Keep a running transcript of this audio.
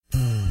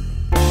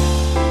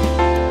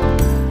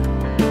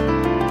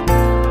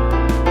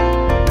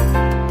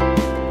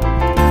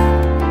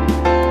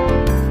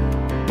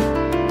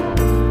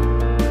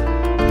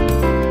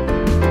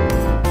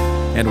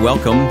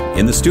welcome.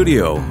 In the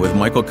studio with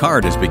Michael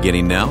Card is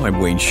beginning now. I'm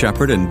Wayne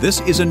Shepherd, and this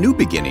is a new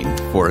beginning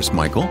for us,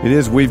 Michael. It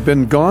is. We've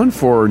been gone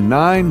for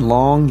 9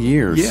 long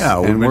years.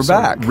 Yeah, and we're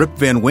back. Rip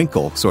Van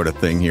Winkle sort of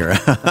thing here.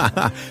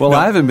 Well, no,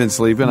 I haven't been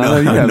sleeping. I know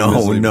you haven't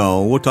been sleeping.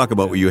 No. We'll talk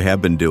about what you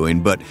have been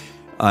doing, but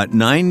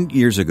 9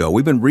 years ago,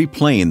 we've been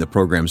replaying the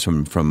programs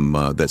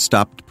from that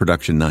stopped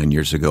production 9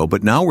 years ago,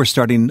 but now we're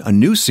starting a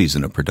new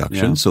season of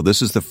production. Yeah. So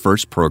this is the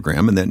first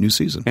program in that new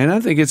season. And I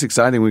think it's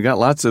exciting. We got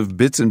lots of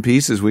bits and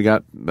pieces. We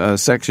got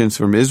sections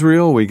from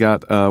Israel. We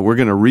got we're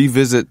going to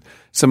revisit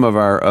some of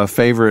our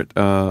favorite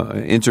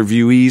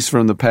interviewees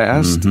from the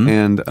past.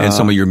 Mm-hmm. And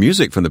some of your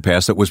music from the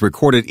past that was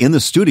recorded in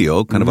the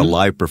studio, kind of a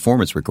live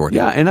performance recording.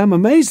 Yeah, and I'm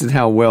amazed at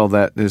how well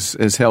that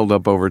is held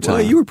up over time.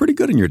 Well, you were pretty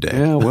good in your day.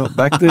 Yeah, well,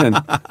 back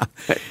then.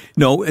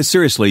 No,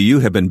 seriously,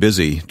 you have been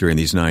busy during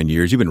these 9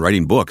 years. You've been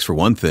writing books, for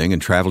one thing,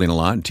 and traveling a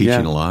lot and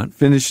teaching a lot.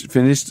 Finished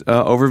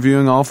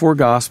overviewing all 4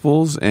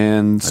 Gospels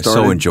and started.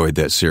 I so enjoyed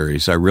that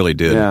series. I really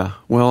did. Yeah.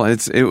 Well,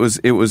 it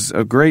was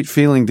a great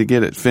feeling to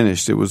get it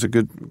finished. It was a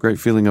great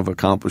feeling of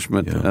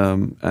accomplishment. Yeah.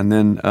 And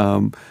then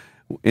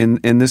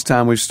in this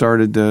time we've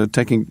started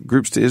taking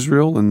groups to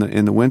Israel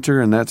in the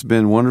winter, and that's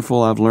been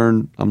wonderful.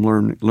 I'm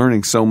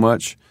learning so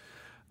much.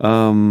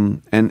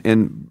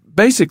 And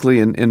basically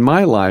in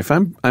my life,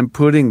 I'm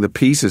putting the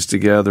pieces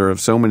together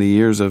of so many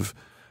years of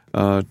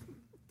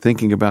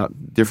thinking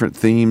about different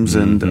themes,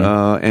 and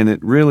it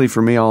really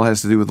for me all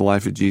has to do with the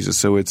life of Jesus.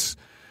 So it's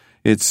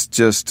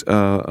just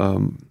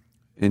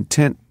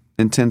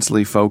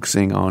intensely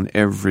focusing on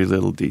every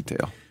little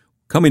detail.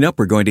 Coming up,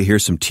 we're going to hear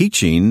some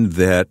teaching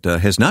that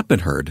has not been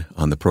heard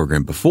on the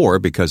program before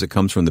because it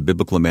comes from the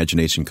Biblical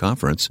Imagination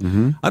Conference.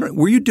 Mm-hmm.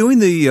 Were you doing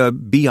the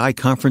BI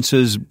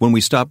conferences when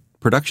we stopped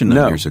production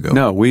 9 years ago?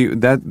 No,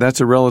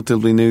 that's a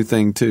relatively new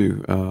thing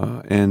too,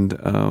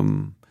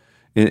 and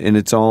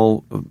it's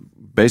all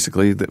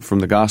basically from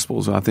the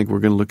Gospels. I think we're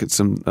going to look at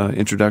some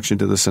introduction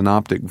to the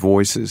synoptic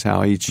voices,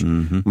 how each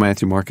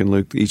Matthew, Mark, and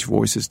Luke, each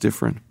voice is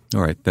different.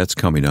 All right, that's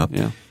coming up.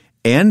 Yeah.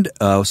 And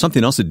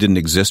something else that didn't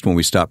exist when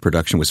we stopped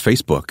production was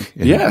Facebook.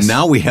 And yes.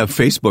 Now we have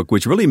Facebook,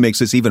 which really makes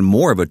this even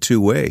more of a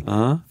two-way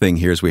thing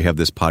here as we have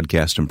this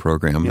podcast and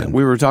program. Yeah,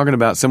 we were talking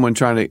about someone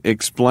trying to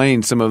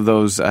explain some of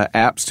those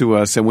apps to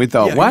us, and we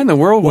thought, why in the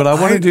world would I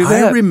want to do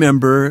that? I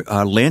remember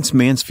Lance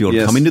Mansfield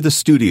coming to the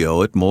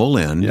studio at Mole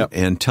Inn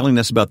and telling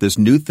us about this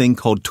new thing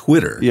called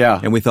Twitter. Yeah.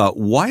 And we thought,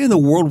 why in the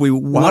world we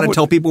want to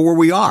tell people where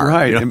we are?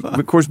 Right. You know? And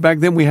of course, back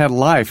then we had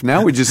life.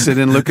 Now we just sit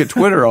and look at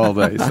Twitter all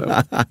day.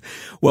 So.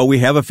 Well, we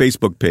have a Facebook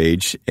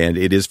page, and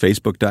it is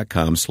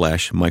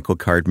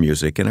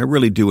facebook.com/MichaelCardMusic. And I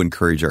really do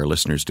encourage our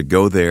listeners to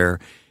go there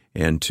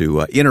and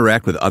to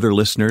interact with other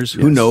listeners.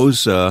 Yes. Who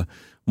knows,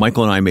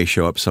 Michael and I may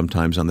show up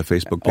sometimes on the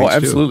Facebook page, Oh,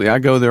 absolutely. too. I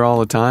go there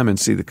all the time and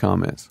see the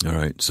comments. All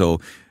right.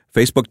 So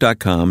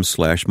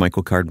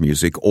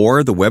facebook.com/MichaelCardMusic,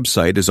 or the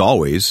website, as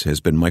always, has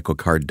been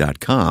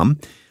michaelcard.com.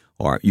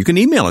 Or you can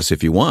email us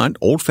if you want.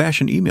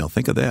 Old-fashioned email.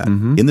 Think of that.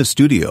 In the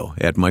studio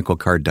at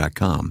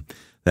michaelcard.com.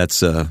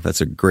 That's a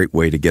great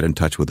way to get in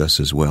touch with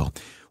us as well.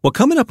 Well,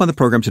 coming up on the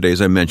program today,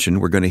 as I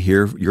mentioned, we're going to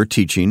hear your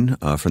teaching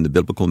from the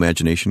Biblical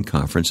Imagination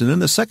Conference. And then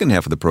the second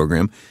half of the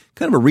program,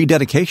 kind of a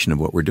rededication of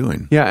what we're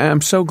doing. Yeah,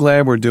 I'm so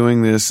glad we're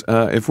doing this.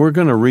 If we're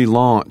going to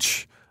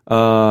relaunch,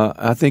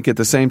 I think at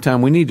the same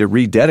time we need to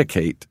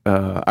rededicate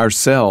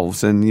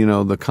ourselves and,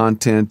 the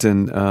content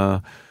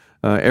and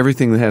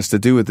everything that has to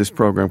do with this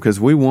program, because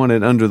we want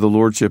it under the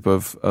lordship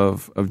of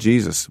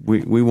Jesus.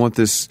 We want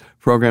this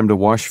program to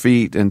wash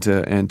feet and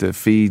to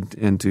feed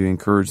and to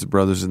encourage the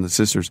brothers and the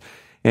sisters.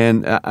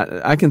 And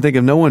I can think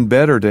of no one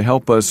better to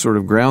help us sort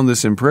of ground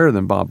this in prayer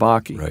than Bob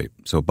Bakke. Right.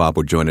 So Bob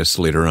will join us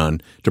later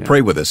on to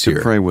pray with us here.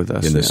 To pray with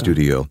us in the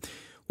studio.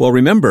 Well,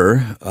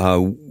 remember,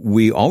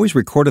 we always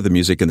recorded the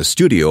music in the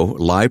studio,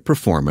 live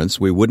performance.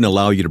 We wouldn't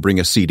allow you to bring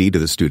a CD to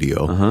the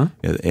studio.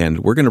 And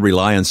we're going to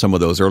rely on some of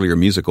those earlier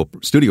musical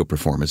studio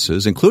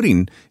performances,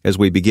 including, as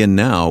we begin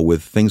now,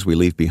 with Things We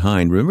Leave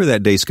Behind. Remember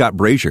that day Scott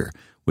Brazier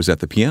was at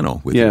the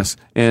piano with you.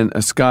 And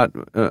Scott,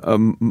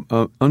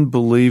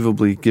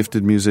 unbelievably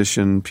gifted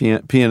musician,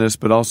 pianist,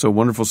 but also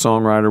wonderful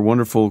songwriter,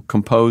 wonderful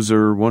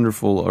composer,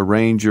 wonderful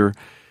arranger.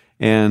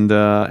 And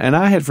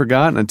I had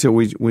forgotten until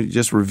we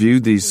just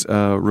reviewed these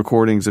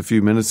recordings a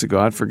few minutes ago.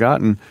 I'd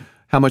forgotten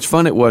how much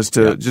fun it was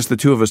to just the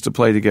two of us to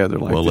play together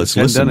like this. Let's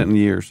listen. Hadn't done it in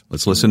years.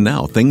 Let's listen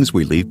now. Things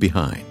We Leave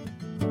Behind.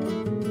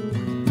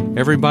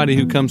 Everybody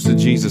who comes to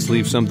Jesus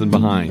leaves something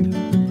behind.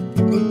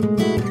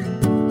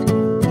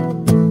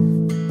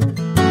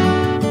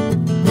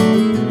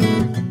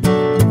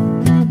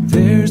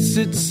 There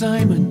sits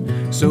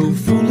Simon, so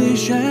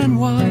foolish and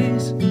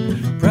wise.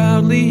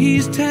 Proudly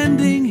he's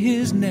tending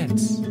his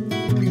nets.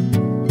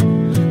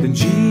 Then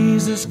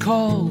Jesus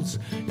calls,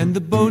 and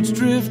the boats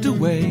drift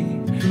away,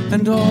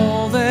 and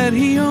all that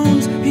he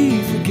owns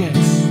he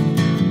forgets.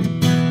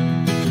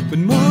 But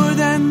more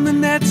than the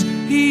nets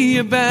he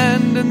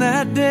abandoned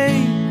that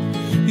day,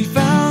 he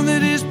found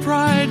that his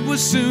pride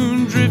was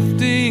soon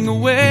drifting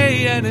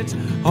away. And it's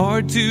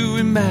hard to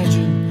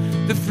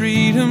imagine the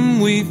freedom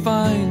we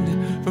find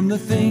from the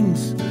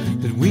things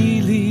that that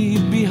we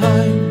leave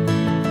behind.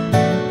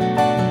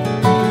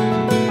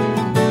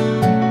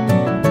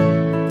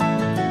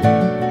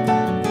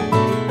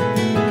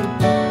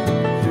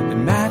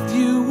 And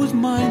Matthew was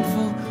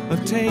mindful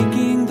of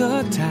taking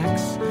the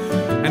tax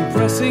and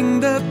pressing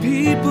the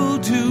people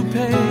to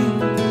pay.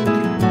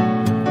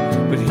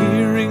 But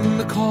hearing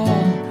the call,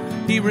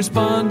 he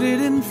responded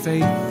in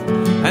faith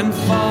and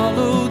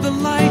followed the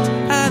light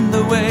and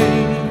the way.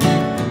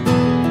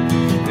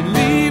 And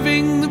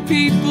leaving the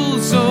people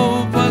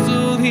so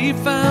puzzled, he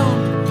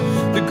found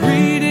the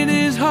greed in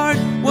his heart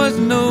was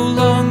no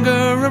longer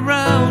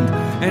around.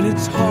 And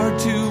it's hard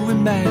to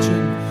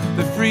imagine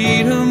the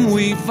freedom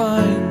we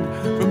find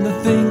from the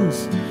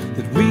things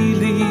that we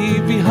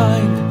leave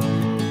behind.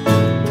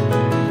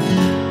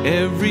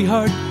 Every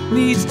heart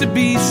needs to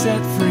be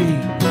set free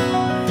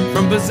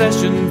from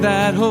possessions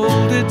that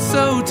hold it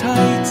so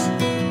tight.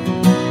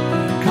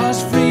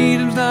 'Cause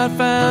freedom's not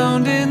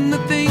found in the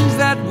things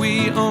that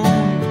we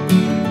own.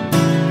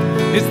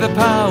 It's the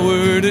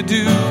power to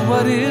do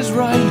what is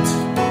right.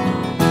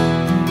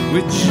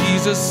 With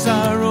Jesus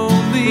our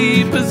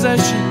only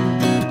possession,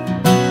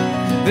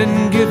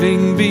 then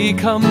giving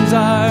becomes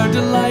our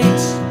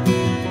delight.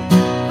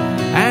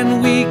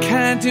 And we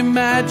can't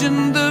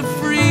imagine the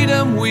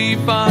freedom we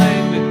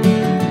find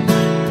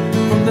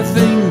from the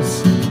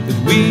things that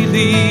we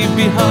leave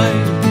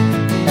behind.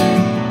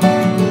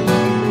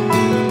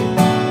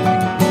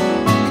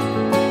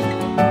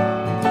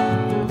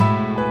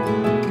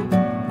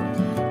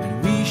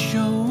 And we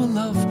show a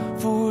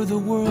love for the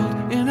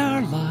world in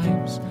our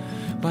lives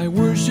by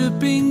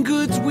worshiping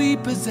goods we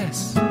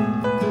possess.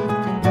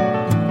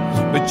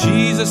 But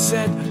Jesus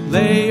said,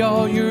 lay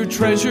all your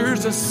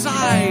treasures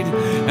aside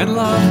and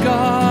love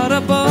God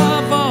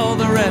above all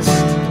the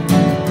rest.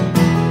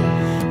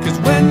 'Cause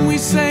when we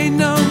say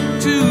no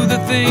to the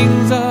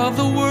things of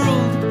the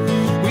world,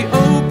 we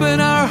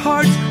open our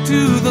hearts to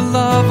the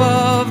love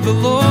of the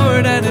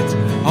Lord. And it's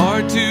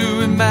hard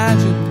to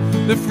imagine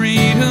the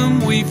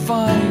freedom we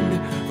find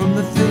from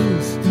the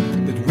things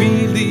that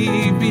we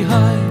leave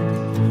behind.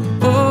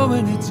 Oh,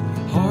 and it's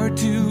hard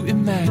to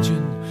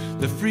imagine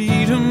the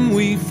freedom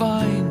we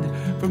find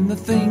from the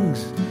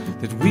things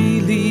that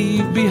we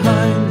leave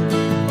behind.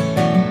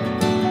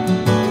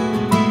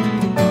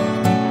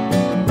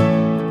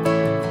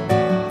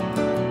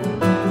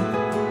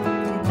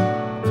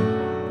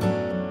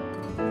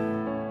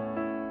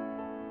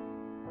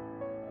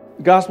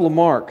 Gospel of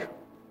Mark.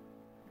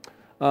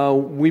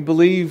 We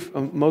believe,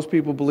 most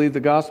people believe the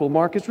Gospel of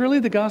Mark is really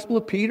the Gospel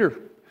of Peter.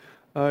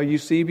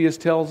 Eusebius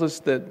tells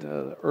us that,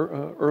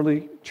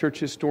 early church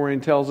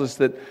historian tells us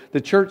that the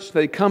church,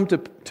 they come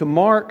to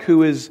Mark,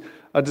 who is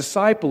a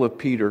disciple of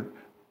Peter.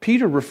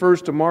 Peter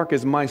refers to Mark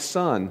as my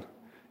son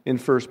in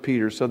 1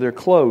 Peter, so they're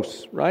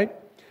close, right?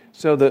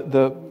 So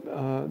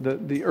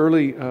the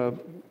early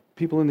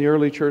people in the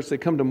early church, they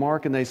come to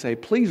Mark and they say,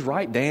 please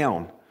write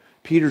down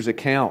Peter's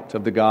account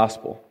of the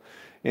gospel.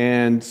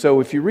 And so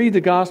if you read the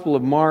Gospel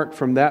of Mark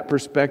from that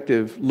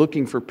perspective,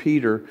 looking for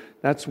Peter,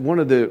 that's one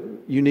of the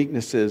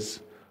uniquenesses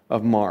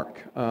of Mark.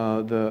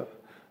 The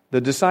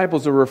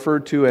disciples are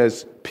referred to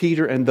as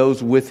Peter and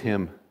those with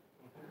him.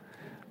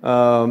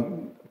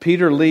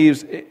 Peter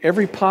leaves,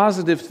 every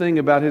positive thing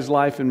about his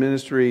life and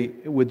ministry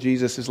with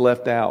Jesus is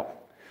left out.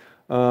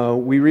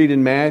 We read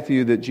in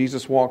Matthew that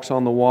Jesus walks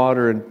on the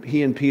water and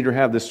he and Peter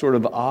have this sort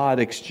of odd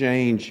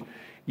exchange.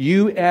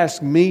 You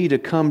ask me to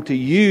come to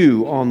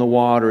you on the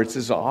water. It's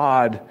this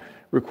odd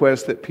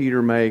request that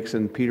Peter makes,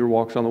 and Peter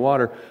walks on the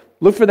water.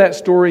 Look for that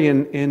story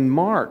in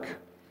Mark.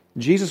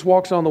 Jesus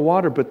walks on the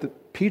water,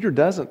 but Peter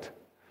doesn't.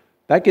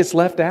 That gets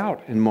left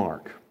out in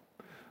Mark.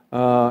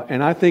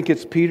 And I think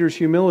it's Peter's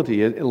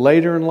humility.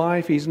 Later in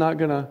life, he's not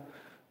going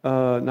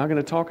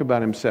to talk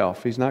about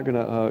himself. He's not going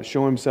to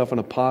show himself in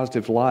a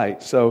positive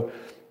light. So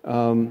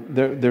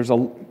there's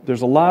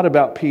a lot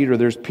about Peter.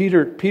 There's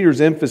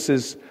Peter's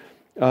emphasis.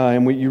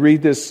 And when you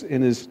read this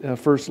in his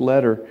first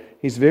letter,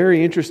 he's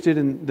very interested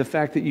in the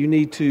fact that you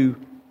need to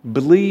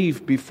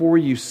believe before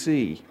you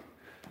see.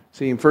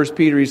 See, in 1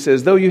 Peter he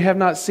says, though you have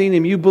not seen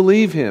him, you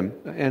believe him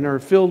and are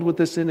filled with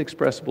this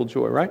inexpressible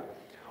joy, right?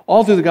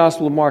 All through the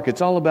Gospel of Mark,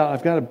 it's all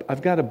about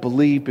I've got to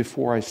believe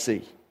before I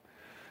see.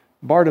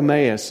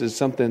 Bartimaeus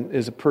is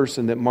a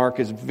person that Mark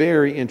is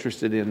very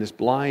interested in, this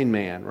blind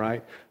man,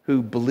 right,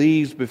 who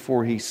believes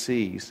before he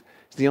sees.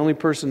 He's the only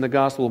person in the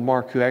Gospel of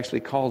Mark who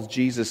actually calls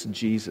Jesus,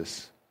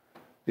 Jesus.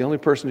 The only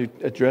person who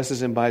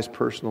addresses him by his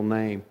personal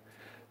name.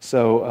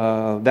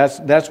 So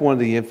that's one of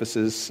the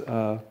emphases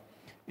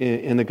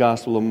in the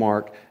Gospel of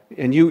Mark.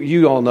 And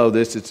you all know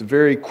this. It's a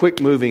very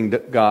quick-moving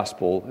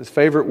gospel. His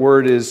favorite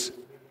word is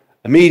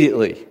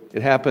immediately.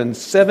 It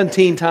happens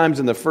 17 times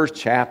in the first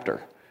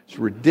chapter. It's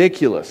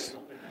ridiculous.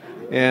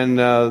 And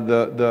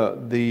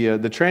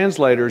the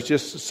translators,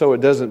 just so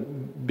it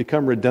doesn't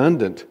become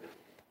redundant,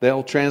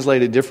 they'll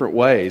translate it different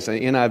ways.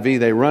 NIV,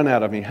 they run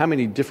out of, how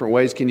many different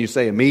ways can you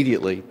say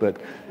immediately?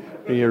 But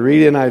you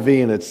read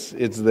NIV and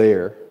it's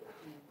there.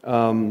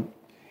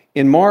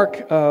 In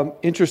Mark,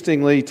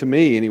 interestingly to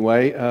me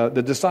anyway,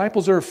 the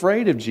disciples are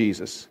afraid of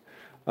Jesus.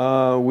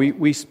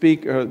 we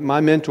speak,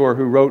 my mentor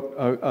who wrote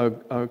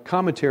a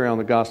commentary on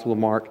the Gospel of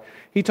Mark,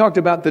 he talked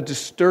about the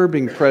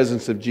disturbing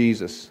presence of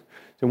Jesus.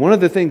 And one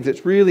of the things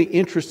that really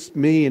interests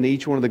me in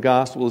each one of the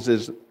Gospels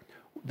is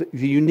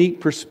the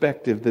unique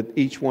perspective that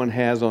each one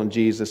has on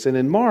Jesus. And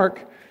in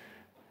Mark,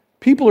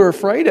 people are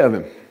afraid of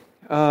him.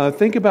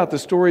 Think about the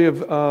story of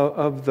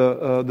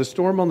the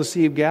storm on the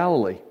Sea of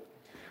Galilee.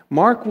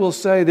 Mark will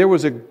say there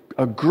was a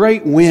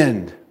great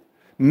wind,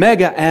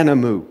 mega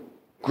animu,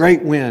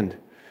 great wind.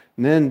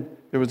 And then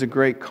there was a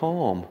great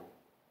calm.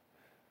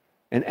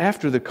 And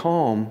after the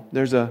calm,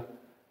 there's a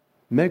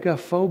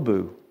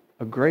megaphobu,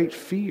 a great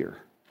fear.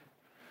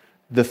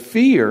 The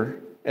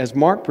fear, as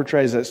Mark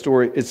portrays that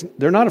story,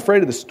 they're not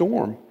afraid of the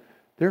storm.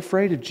 They're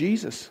afraid of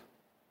Jesus.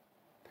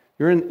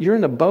 You're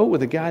in a boat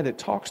with a guy that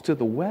talks to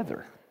the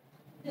weather.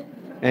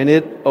 And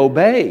it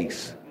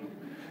obeys.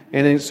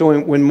 And so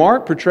when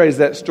Mark portrays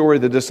that story,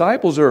 the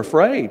disciples are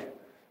afraid.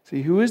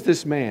 See, who is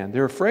this man?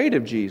 They're afraid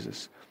of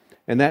Jesus.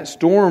 And that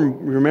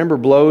storm, remember,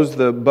 blows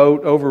the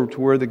boat over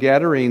to where the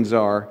Gadarenes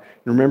are.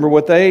 Remember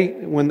what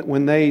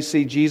when they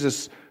see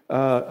Jesus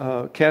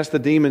cast the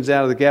demons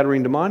out of the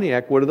Gadarene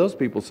demoniac, what do those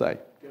people say?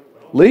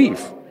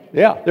 Leave.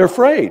 Yeah, they're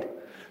afraid.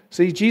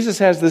 See, Jesus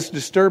has this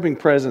disturbing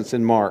presence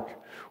in Mark,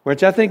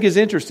 which I think is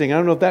interesting. I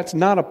don't know if that's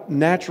not a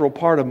natural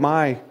part of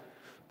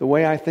the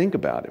way I think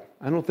about him.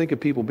 I don't think of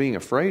people being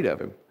afraid of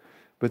him.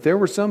 But there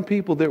were some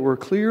people that were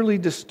clearly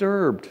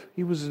disturbed.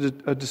 He was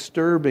a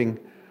disturbing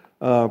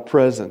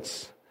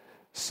presence.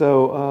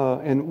 So,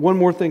 and one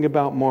more thing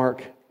about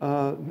Mark,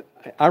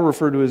 I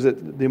refer to as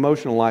the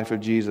emotional life of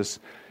Jesus.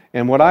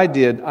 And what I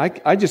did,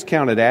 I just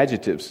counted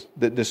adjectives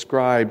that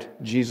described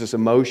Jesus'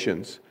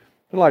 emotions.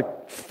 They're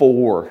like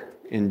 4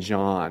 in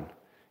John,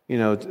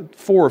 4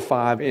 or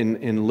 5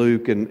 in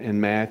Luke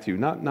and Matthew.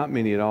 Not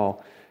many at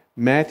all.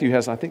 Matthew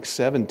has, I think,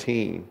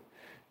 17.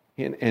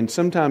 And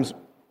sometimes,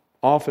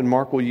 often,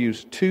 Mark will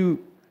use 2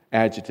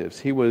 adjectives.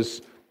 He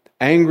was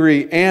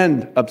angry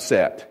and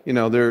upset.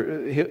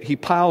 He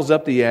piles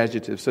up the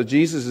adjectives. So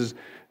Jesus is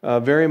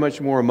very much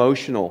more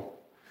emotional.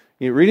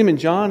 You read him in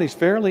John, he's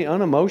fairly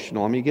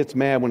unemotional. I mean, he gets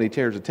mad when he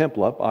tears the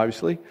temple up,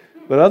 obviously.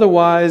 But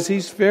otherwise,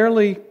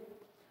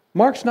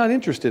 Mark's not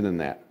interested in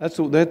that. That's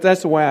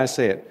the way I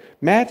say it.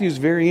 Matthew's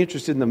very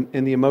interested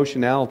in the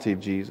emotionality of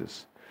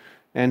Jesus.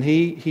 And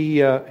he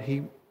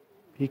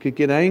could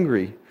get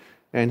angry,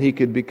 and he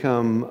could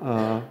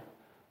become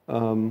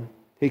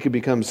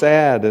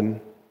sad,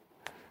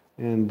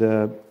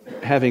 and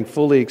having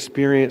fully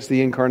experienced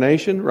the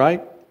incarnation,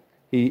 right?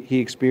 He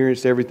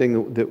experienced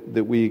everything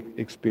that we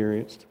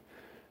experienced.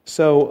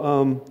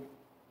 So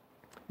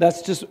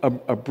that's just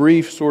a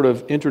brief sort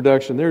of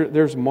introduction.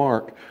 There's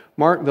Mark.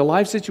 Mark, the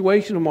life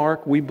situation of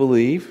Mark, we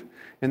believe,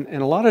 and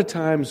a lot of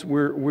times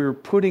we're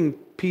putting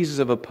pieces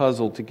of a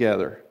puzzle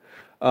together.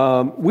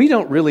 We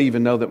don't really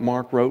even know that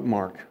Mark wrote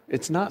Mark.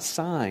 It's not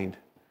signed,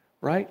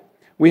 right?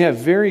 We have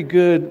very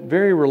good,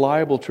 very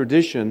reliable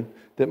tradition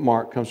that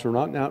Mark comes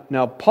from.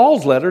 Now,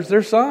 Paul's letters,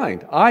 they're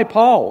signed. I,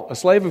 Paul, a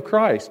slave of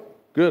Christ.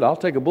 Good, I'll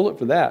take a bullet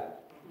for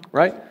that,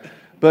 right?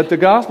 But the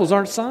Gospels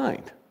aren't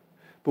signed.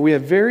 But we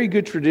have very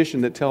good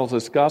tradition that tells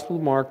us Gospel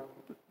of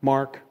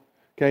Mark,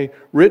 okay,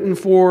 written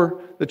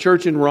for the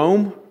church in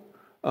Rome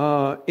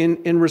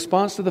in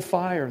response to the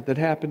fire that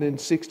happened in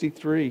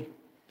 63.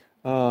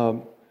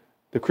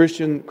 The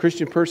Christian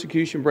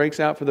persecution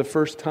breaks out for the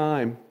first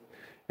time,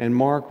 and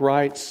Mark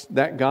writes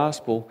that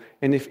gospel.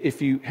 And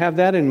if you have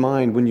that in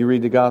mind when you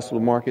read the Gospel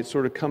of Mark, it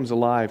sort of comes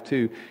alive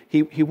too.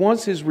 He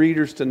wants his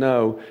readers to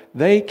know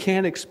they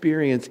can't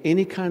experience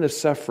any kind of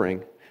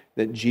suffering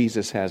that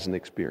Jesus hasn't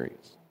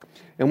experienced.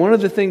 And one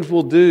of the things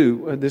we'll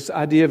do, this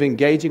idea of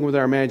engaging with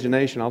our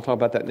imagination, I'll talk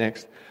about that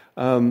next.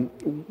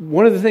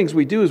 One of the things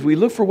we do is we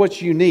look for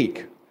what's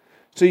unique.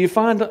 So you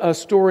find a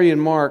story in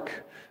Mark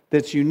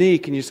that's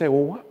unique, and you say,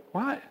 well,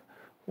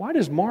 why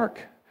does Mark,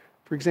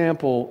 for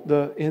example,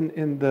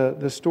 in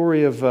the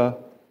story of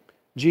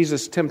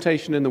Jesus'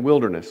 temptation in the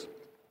wilderness,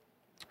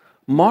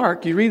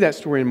 Mark, you read that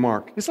story in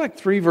Mark, it's like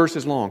 3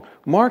 verses long.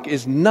 Mark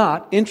is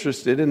not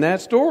interested in that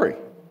story.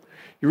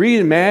 You read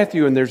in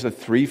Matthew, and there's a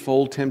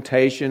 3-fold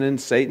temptation,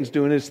 and Satan's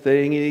doing his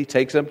thing, and he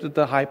takes up to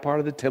the high part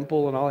of the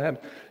temple and all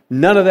that.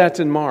 None of that's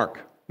in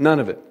Mark.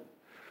 None of it.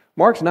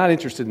 Mark's not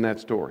interested in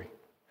that story.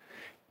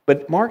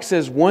 But Mark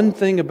says one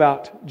thing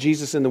about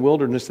Jesus in the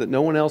wilderness that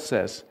no one else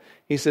says.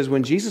 He says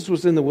when Jesus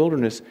was in the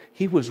wilderness,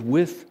 he was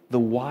with the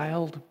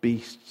wild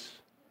beasts.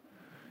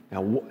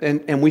 Now,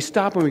 and we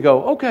stop and we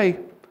go, okay,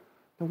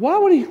 why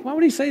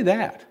would he say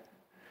that?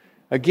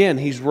 Again,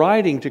 he's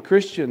writing to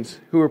Christians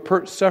who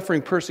are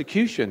suffering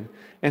persecution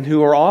and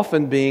who are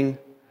often being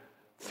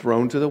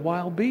thrown to the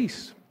wild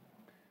beasts.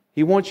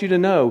 He wants you to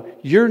know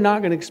you're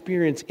not going to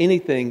experience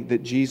anything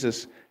that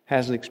Jesus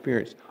hasn't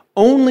experienced.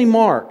 Only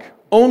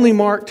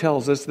Mark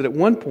tells us that at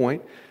one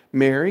point,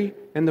 Mary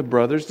and the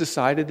brothers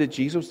decided that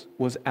Jesus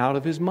was out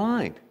of his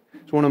mind.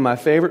 It's one of my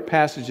favorite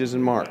passages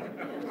in Mark.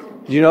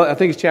 Do you know? I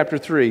think it's chapter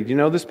 3. Do you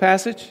know this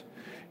passage?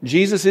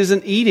 Jesus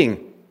isn't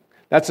eating.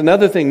 That's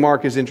another thing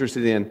Mark is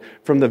interested in.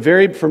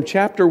 From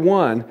chapter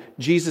 1,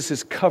 Jesus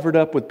is covered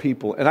up with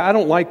people. And I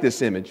don't like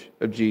this image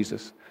of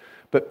Jesus.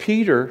 But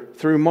Peter,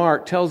 through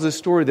Mark, tells this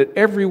story that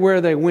everywhere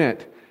they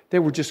went, they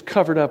were just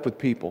covered up with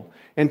people.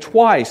 And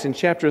twice, in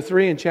chapter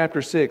 3 and chapter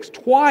 6,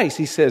 twice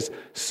he says,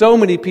 so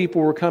many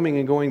people were coming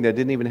and going that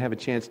didn't even have a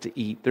chance to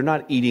eat. They're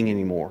not eating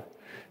anymore.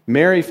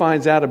 Mary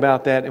finds out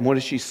about that, and what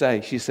does she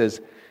say? She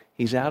says,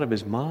 he's out of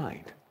his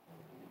mind.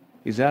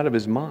 He's out of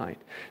his mind.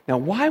 Now,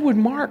 why would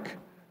Mark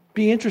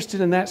be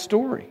interested in that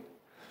story?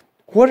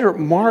 What are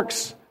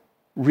Mark's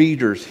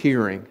readers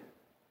hearing?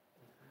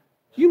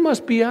 You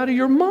must be out of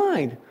your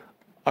mind.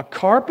 A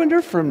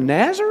carpenter from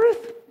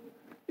Nazareth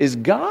is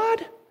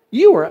God?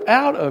 You are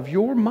out of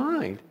your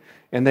mind.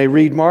 And they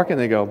read Mark and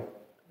they go,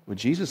 well,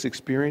 Jesus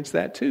experienced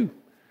that too.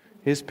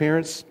 His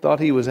parents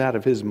thought he was out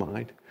of his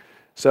mind.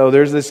 So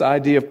there's this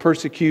idea of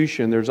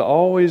persecution. There's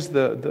always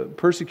the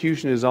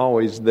persecution is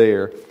always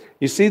there.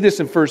 You see this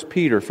in 1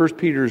 Peter. 1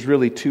 Peter is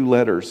really two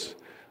letters.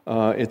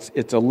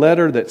 It's a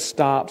letter that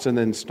stops and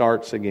then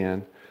starts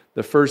again.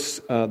 The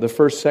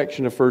first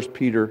section of 1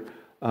 Peter,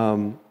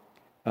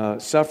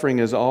 suffering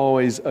is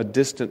always a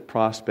distant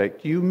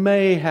prospect. You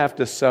may have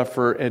to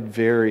suffer at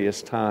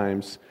various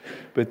times,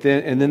 but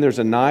then there's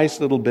a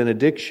nice little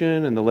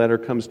benediction, and the letter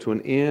comes to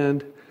an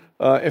end.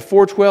 At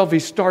 4:12, he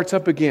starts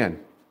up again.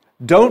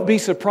 Don't be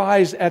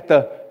surprised at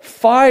the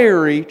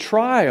fiery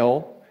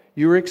trial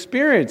you're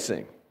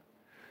experiencing.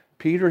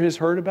 Peter has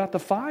heard about the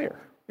fire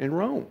in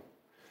Rome.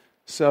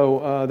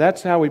 So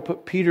that's how we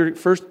put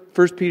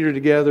First Peter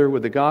together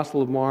with the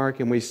Gospel of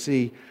Mark, and we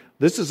see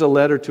this is a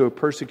letter to a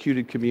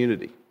persecuted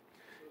community.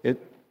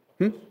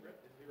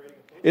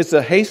 It's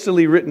a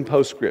hastily written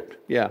postscript.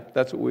 Yeah,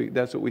 that's what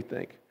we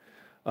think.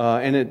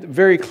 And a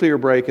very clear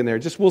break in there.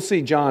 We'll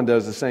see John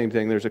does the same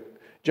thing.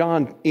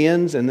 John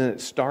ends and then it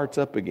starts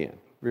up again.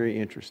 Very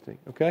interesting.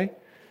 Okay,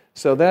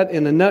 so that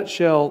in a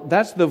nutshell,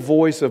 that's the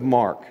voice of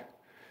Mark.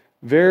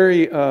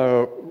 Very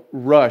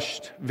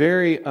rushed.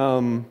 Very.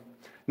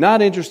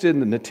 Not interested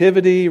in the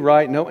nativity,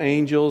 right? No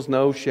angels,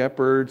 no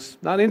shepherds.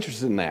 Not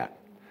interested in that.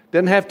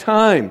 Doesn't have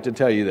time to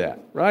tell you that,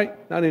 right?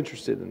 Not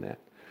interested in that.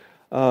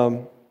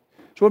 So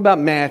what about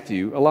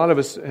Matthew? A lot of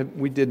us,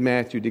 we did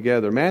Matthew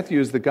together. Matthew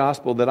is the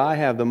gospel that I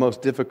have the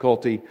most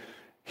difficulty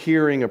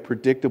hearing a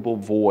predictable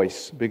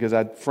voice, because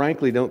I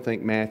frankly don't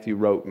think Matthew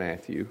wrote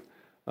Matthew.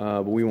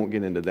 But we won't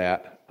get into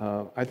that.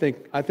 I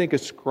think a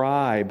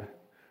scribe,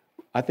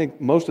 I think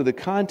most of the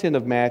content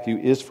of Matthew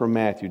is from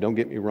Matthew, don't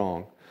get me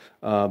wrong.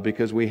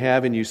 Because we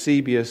have in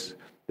Eusebius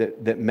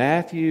that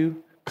Matthew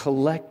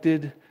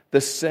collected the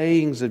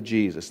sayings of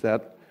Jesus.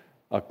 That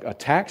a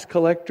tax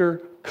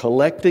collector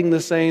collecting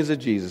the sayings of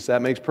Jesus.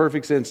 That makes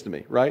perfect sense to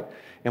me, right?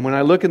 And when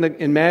I look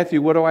in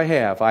Matthew, what do I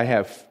have? I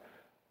have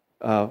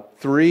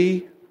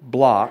 3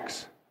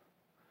 blocks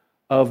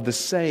of the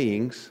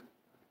sayings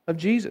of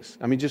Jesus.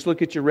 I mean, just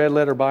look at your red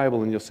letter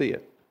Bible and you'll see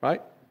it,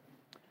 right?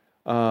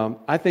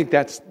 I think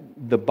that's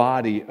the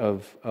body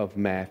of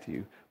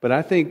Matthew. But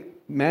I think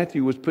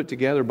Matthew was put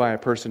together by a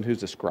person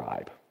who's a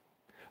scribe,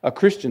 a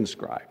Christian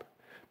scribe,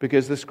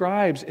 because the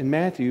scribes in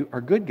Matthew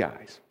are good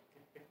guys.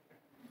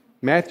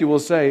 Matthew will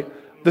say,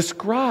 the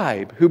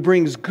scribe who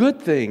brings good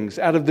things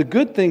out of the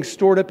good things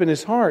stored up in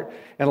his heart.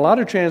 And a lot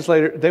of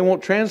translators, they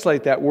won't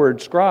translate that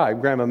word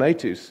scribe,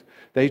 grammametus.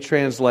 They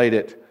translate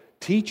it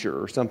teacher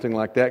or something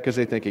like that because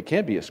they think it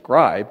can't be a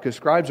scribe because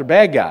scribes are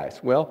bad guys.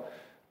 Well,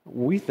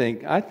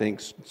 I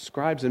think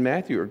scribes in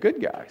Matthew are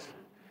good guys.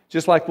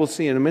 Just like we'll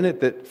see in a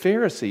minute that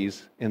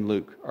Pharisees in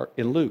Luke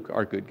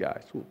are good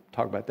guys. We'll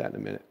talk about that in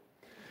a minute.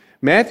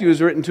 Matthew is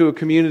written to a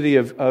community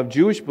of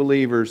Jewish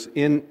believers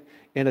in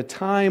a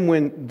time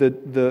when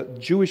the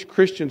Jewish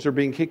Christians are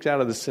being kicked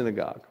out of the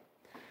synagogue.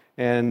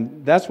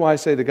 And that's why I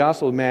say the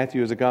Gospel of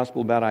Matthew is a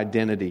gospel about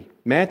identity.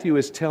 Matthew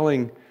is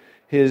telling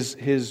his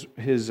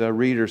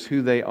readers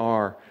who they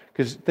are.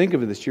 Because think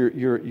of this,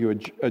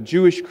 you're a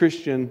Jewish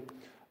Christian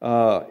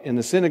in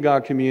the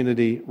synagogue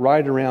community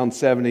right around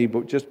 70,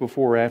 but just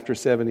before or after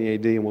 70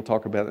 AD, and we'll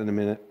talk about it in a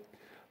minute.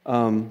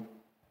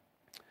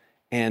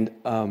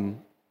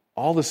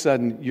 All of a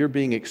sudden, you're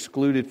being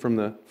excluded from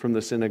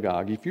the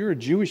synagogue. If you're a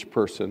Jewish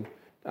person,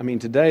 I mean,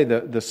 today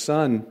the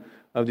son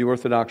of the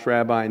Orthodox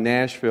rabbi in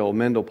Nashville,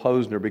 Mendel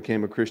Posner,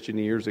 became a Christian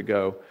years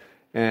ago.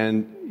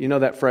 And you know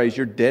that phrase,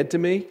 you're dead to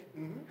me?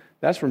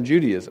 That's from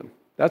Judaism.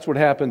 That's what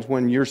happens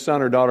when your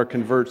son or daughter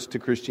converts to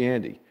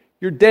Christianity.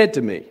 You're dead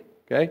to me,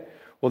 okay?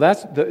 Well,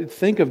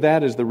 think of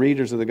that as the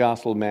readers of the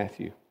Gospel of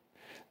Matthew.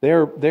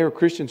 They're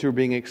Christians who are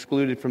being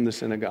excluded from the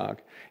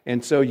synagogue.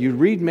 And so you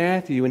read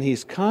Matthew, and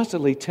he's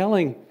constantly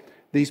telling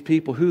these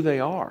people who they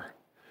are.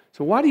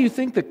 So why do you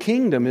think the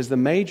kingdom is the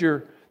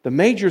major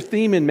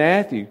theme in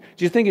Matthew?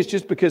 Do you think it's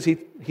just because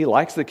he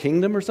likes the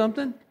kingdom or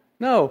something?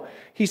 No,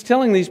 he's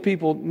telling these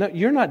people, no,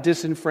 you're not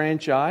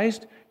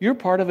disenfranchised. You're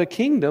part of a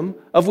kingdom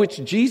of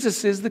which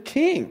Jesus is the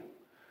king.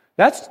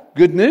 That's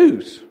good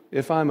news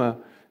if I'm a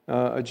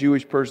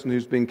Jewish person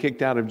who's been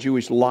kicked out of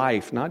Jewish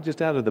life, not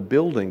just out of the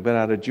building, but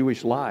out of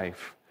Jewish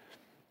life.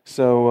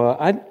 So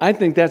I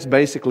think that's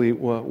basically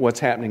what's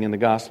happening in the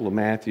Gospel of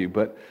Matthew.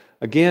 But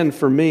again,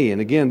 for me, and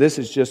again, this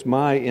is just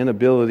my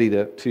inability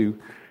to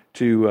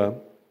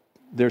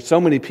there's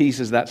so many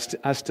pieces that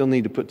I still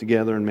need to put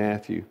together in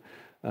Matthew.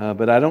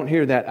 But I don't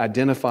hear that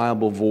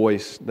identifiable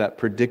voice, that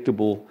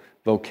predictable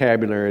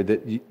vocabulary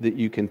that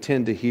you can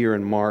tend to hear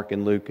in Mark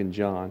and Luke and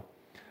John.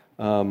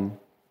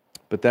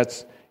 But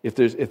that's if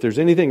there's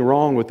anything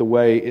wrong with the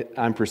way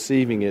I'm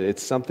perceiving it,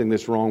 it's something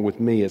that's wrong with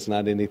me. It's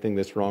not anything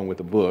that's wrong with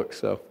the book.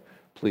 So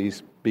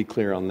please be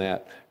clear on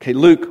that. Okay,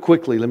 Luke,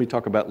 quickly, let me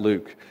talk about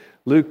Luke.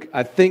 Luke,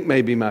 I think,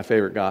 may be my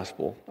favorite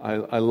gospel.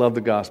 I love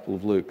the Gospel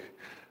of Luke.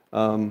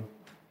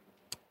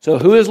 So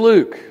who is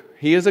Luke?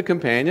 He is a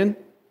companion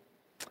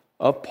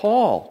of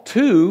Paul.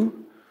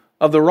 2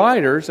 of the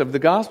writers of the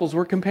Gospels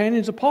were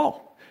companions of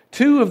Paul.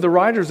 2 of the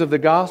writers of the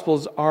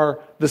Gospels are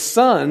the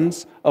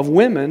sons of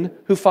women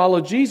who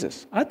followed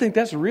Jesus. I think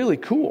that's really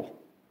cool.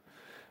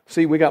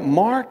 See, we got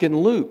Mark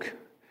and Luke.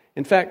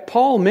 In fact,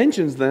 Paul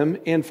mentions them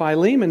in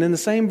Philemon in the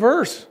same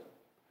verse.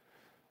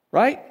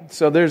 Right?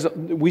 So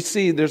we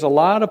see there's a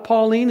lot of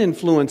Pauline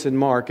influence in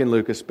Mark and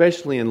Luke,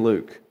 especially in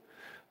Luke.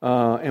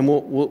 And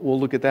we'll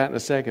look at that in a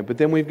second. But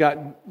then we've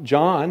got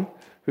John,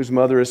 whose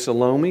mother is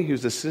Salome,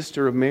 who's the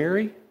sister of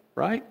Mary,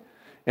 right?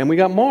 And we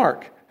got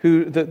Mark,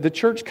 who the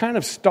church kind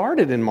of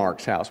started in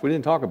Mark's house. We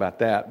didn't talk about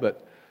that,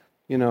 but,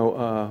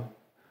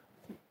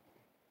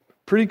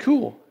 pretty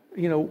cool.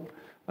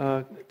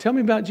 Tell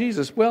me about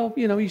Jesus. Well,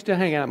 he used to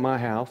hang out at my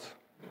house.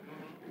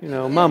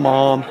 My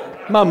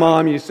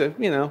mom used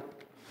to,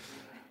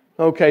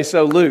 Okay,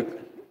 so Luke.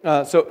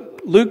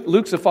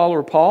 Luke's a follower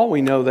of Paul.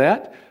 We know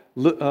that.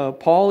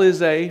 Paul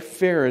is a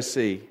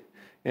Pharisee.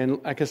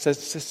 And like I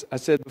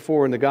said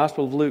before in the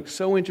Gospel of Luke,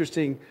 so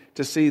interesting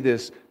to see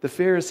this. The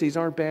Pharisees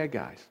aren't bad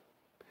guys.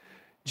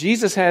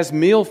 Jesus has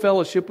meal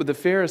fellowship with the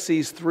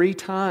Pharisees 3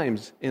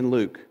 times in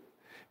Luke.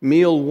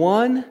 Meal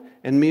 1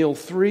 and meal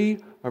 3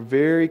 are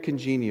very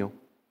congenial.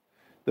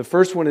 The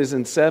first one is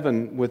in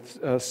 7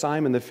 with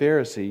Simon the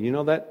Pharisee. You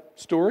know that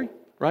story,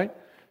 right?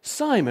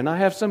 Simon, I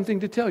have something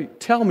to tell you.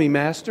 Tell me,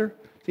 Master.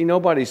 See,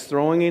 nobody's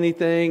throwing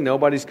anything.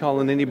 Nobody's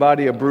calling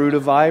anybody a brood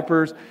of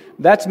vipers.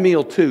 That's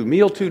meal 2.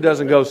 Meal 2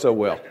 doesn't go so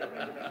well.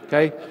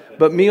 Okay?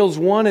 But meals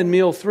 1 and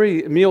meal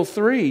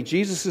 3,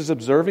 Jesus is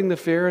observing the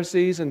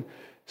Pharisees and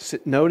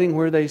noting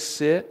where they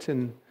sit.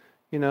 And,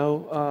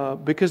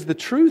 because the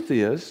truth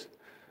is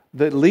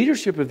that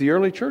leadership of the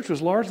early church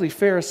was largely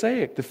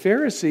Pharisaic. The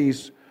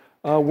Pharisees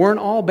weren't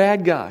all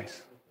bad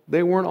guys.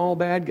 They weren't all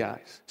bad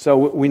guys. So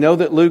we know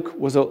that Luke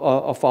was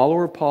a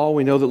follower of Paul.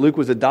 We know that Luke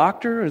was a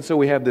doctor. And so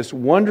we have this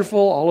wonderful,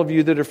 all of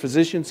you that are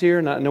physicians here,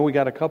 and I know we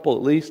got a couple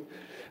at least,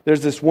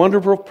 there's this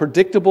wonderful,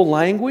 predictable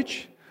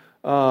language,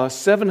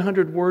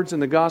 700 words in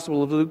the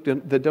Gospel of Luke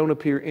that don't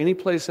appear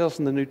anyplace else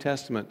in the New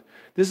Testament.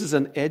 This is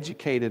an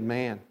educated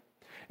man.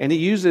 And he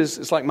uses,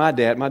 it's like my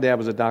dad. My dad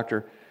was a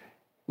doctor.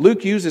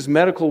 Luke uses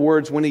medical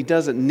words when he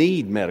doesn't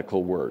need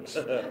medical words.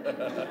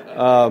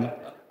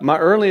 My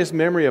earliest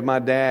memory of my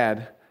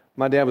dad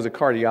was a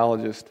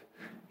cardiologist.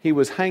 He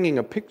was hanging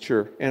a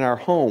picture in our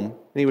home,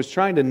 and he was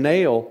trying to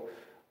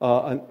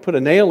put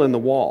a nail in the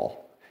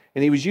wall.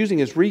 And he was using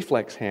his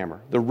reflex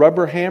hammer, the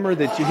rubber hammer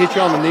that you hit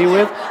you on the knee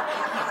with.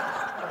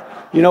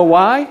 You know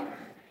why?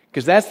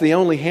 Because that's the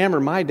only hammer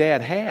my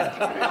dad had.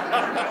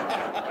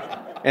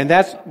 And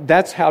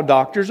that's how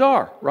doctors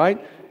are,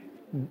 right?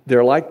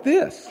 They're like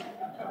this.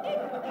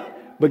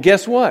 But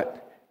guess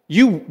what?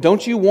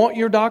 Don't you want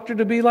your doctor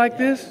to be like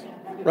this?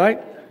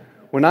 Right?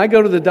 When I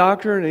go to the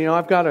doctor and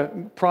I've got a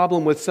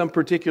problem with some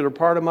particular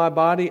part of my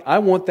body, I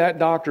want that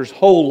doctor's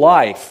whole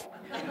life,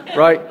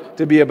 right,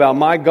 to be about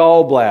my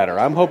gallbladder.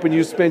 I'm hoping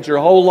you spent your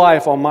whole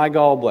life on my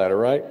gallbladder,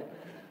 right?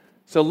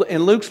 So,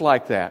 and Luke's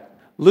like that.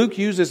 Luke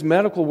uses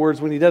medical words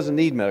when he doesn't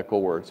need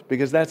medical words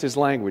because that's his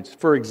language.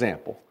 For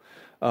example,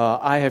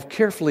 I have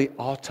carefully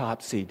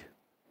autopsied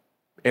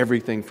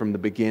everything from the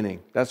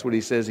beginning. That's what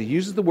he says. He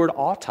uses the word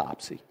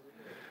autopsy.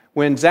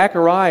 When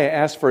Zechariah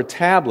asked for a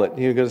tablet,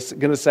 you're going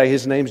to say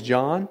his name's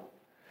John.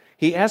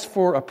 He asked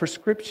for a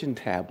prescription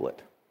tablet.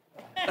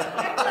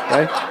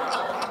 Okay?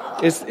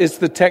 It's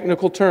the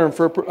technical term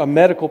for a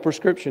medical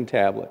prescription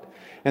tablet.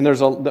 And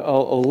there's a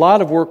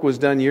lot of work was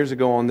done years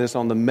ago on this,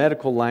 on the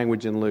medical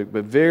language in Luke,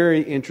 but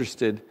very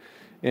interested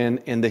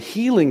in the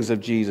healings of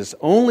Jesus.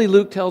 Only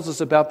Luke tells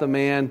us about the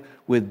man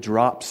with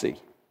dropsy.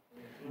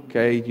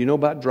 Okay, you know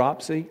about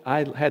dropsy?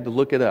 I had to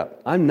look it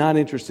up. I'm not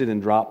interested in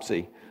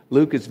dropsy.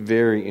 Luke is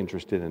very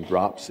interested in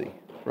dropsy,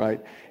 right?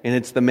 And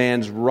it's the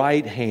man's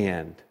right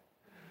hand.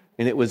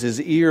 And it was his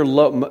ear,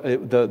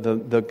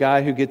 the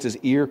guy who gets his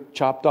ear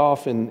chopped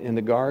off in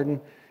the garden.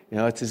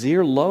 It's his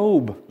ear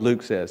lobe,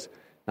 Luke says.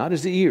 Not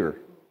his ear,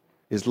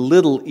 his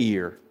little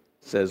ear,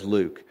 says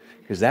Luke.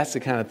 Because that's the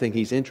kind of thing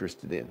he's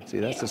interested in. See,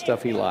 that's the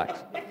stuff he likes.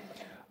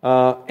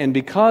 And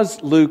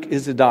because Luke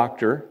is a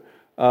doctor,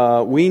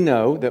 we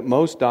know that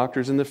most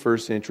doctors in the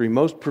first century,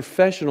 most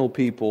professional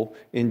people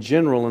in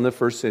general in the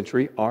first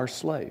century are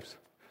slaves.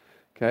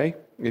 Okay?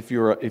 If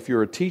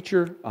you're a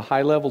teacher, a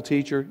high-level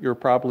teacher, you're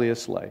probably a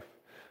slave.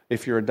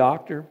 If you're a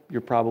doctor,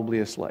 you're probably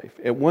a slave.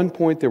 At one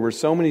point, there were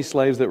so many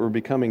slaves that were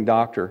becoming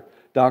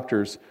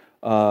doctors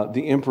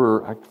the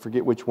emperor, I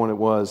forget which one it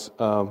was,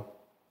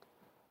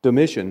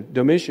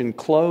 Domitian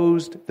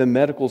closed the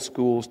medical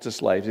schools to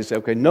slaves. He said,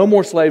 okay, no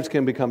more slaves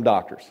can become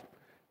doctors.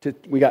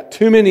 We got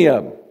too many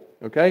of them,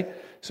 okay?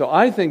 So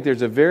I think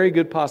there's a very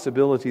good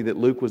possibility that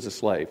Luke was a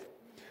slave.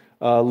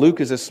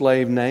 Luke is a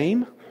slave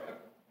name.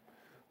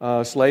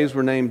 Slaves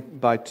were named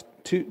by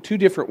two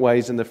different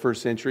ways in the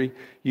first century.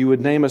 You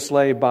would name a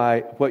slave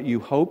by what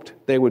you hoped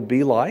they would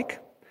be like.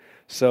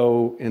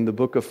 So in the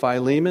book of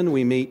Philemon,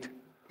 we meet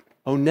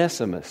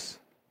Onesimus.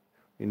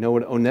 You know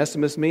what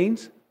Onesimus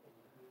means?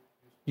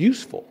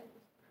 Useful.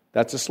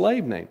 That's a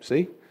slave name,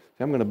 see?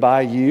 I'm going to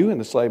buy you in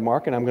the slave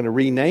market. I'm going to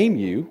rename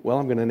you. Well,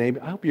 I'm going to name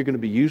you. I hope you're going to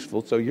be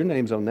useful, so your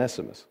name's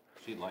Onesimus.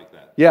 She'd like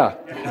that. Yeah.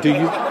 Do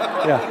you?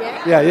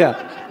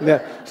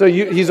 Yeah. So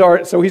he's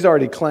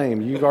already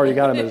claimed. You've already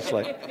got him as a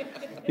slave.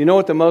 You know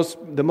what the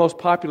most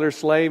popular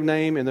slave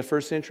name in the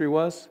first century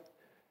was?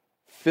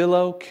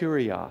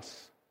 Philokurios.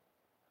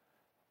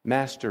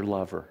 Master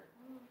lover.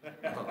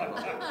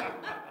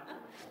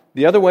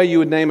 The other way you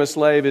would name a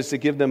slave is to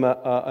give them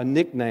a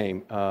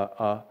nickname.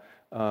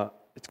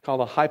 It's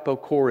called a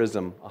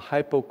hypocorism, a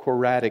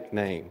hypocoratic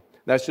name.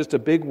 That's just a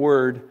big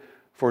word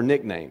for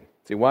nickname.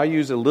 See, why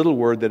use a little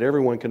word that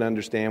everyone can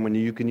understand when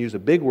you can use a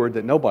big word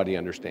that nobody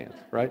understands,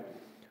 right?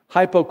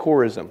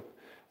 Hypocorism.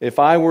 If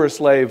I were a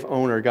slave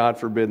owner, God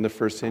forbid, in the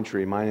first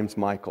century, my name's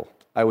Michael,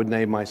 I would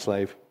name my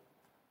slave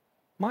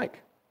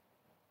Mike.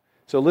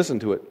 So listen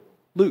to it.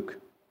 Luke.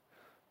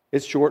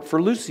 It's short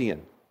for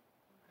Lucian.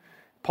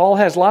 Paul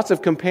has lots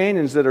of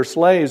companions that are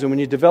slaves, and when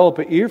you develop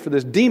an ear for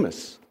this,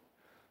 Demas,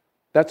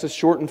 that's a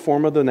shortened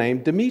form of the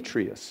name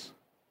Demetrius.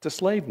 It's a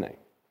slave name.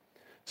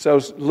 So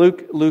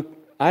Luke,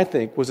 I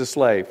think, was a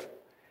slave.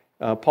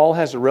 Paul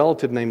has a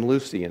relative named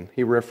Lucian.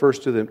 He refers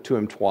to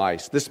him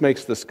twice. This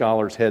makes the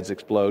scholars' heads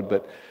explode,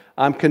 but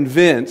I'm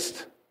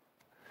convinced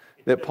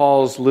that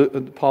Paul's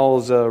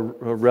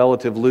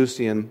relative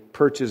Lucian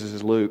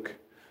purchases Luke,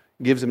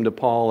 gives him to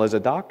Paul as a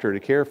doctor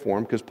to care for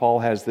him, because Paul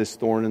has this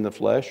thorn in the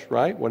flesh,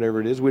 right? Whatever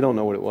it is, we don't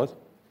know what it was.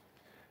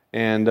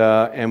 And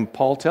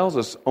Paul tells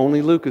us,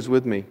 only Luke is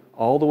with me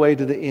all the way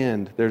to the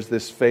end. There's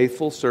this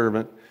faithful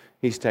servant.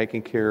 He's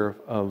taking care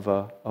of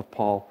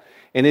Paul.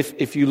 And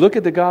if you look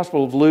at the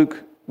Gospel of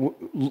Luke,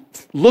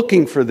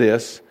 looking for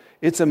this,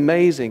 it's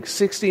amazing.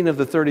 16 of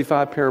the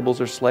 35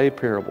 parables are slave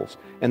parables,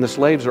 and the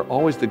slaves are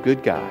always the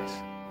good guys.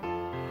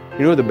 You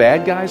know who the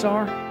bad guys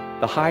are?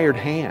 The hired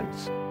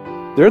hands.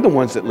 They're the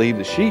ones that lead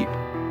the sheep,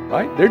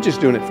 right? They're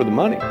just doing it for the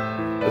money.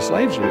 The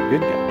slaves are the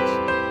good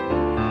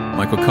guys.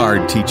 Michael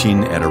Card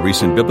teaching at a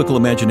recent Biblical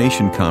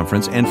Imagination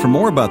Conference. And for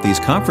more about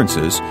these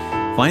conferences,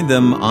 find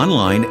them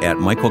online at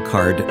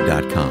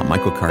michaelcard.com,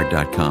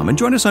 michaelcard.com. And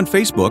join us on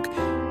Facebook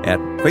at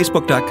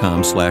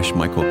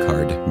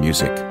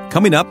facebook.com/michaelcardmusic.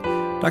 Coming up,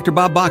 Dr.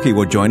 Bob Bakke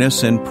will join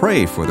us and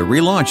pray for the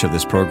relaunch of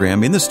this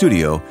program in the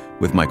studio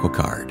with Michael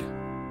Card.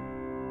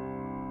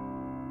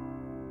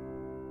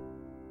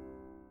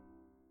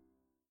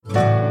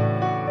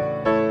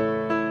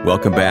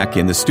 Welcome back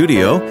in the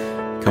studio.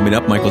 Coming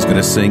up, Michael's going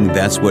to sing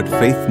That's What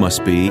Faith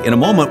Must Be. In a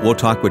moment, we'll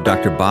talk with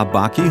Dr. Bob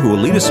Bakke, who will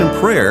lead us in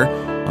prayer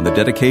on the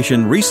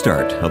dedication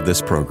restart of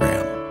this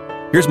program.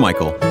 Here's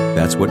Michael,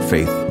 That's What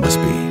Faith Must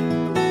Be.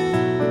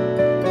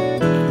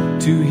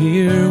 To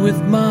hear with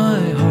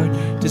my heart,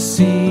 to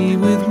see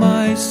with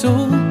my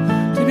soul,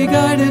 to be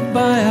guided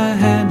by a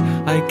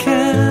hand I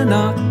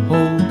cannot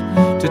hold,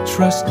 to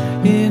trust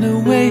in a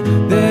way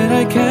that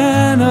I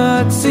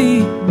cannot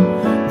see.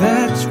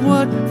 That's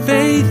what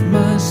faith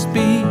must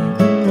be.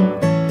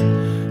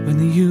 When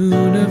the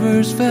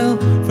universe fell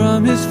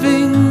from his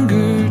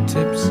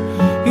fingertips,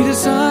 he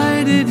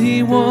decided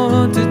he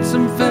wanted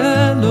some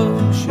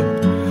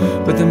fellowship.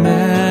 But the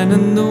man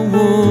and the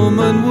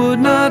woman would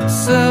not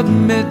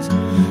submit,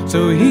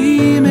 so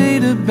he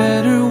made a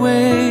better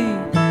way.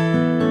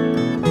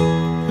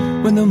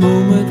 When the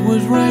moment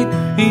was right,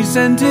 he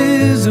sent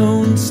his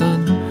own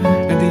son,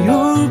 and he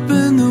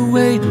opened the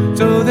way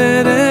so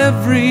that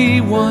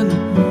everyone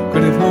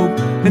could have hope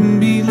and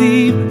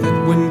believe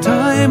that when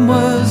time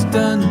was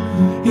done,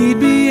 he'd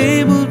be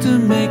able to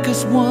make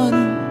us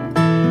one.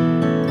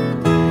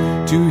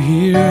 To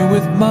hear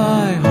with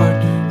my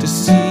heart, to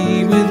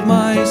see with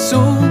my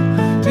soul,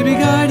 to be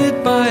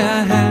guided by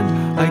a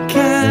hand I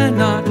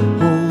cannot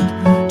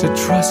hold, to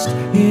trust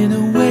in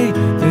a way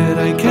that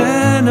I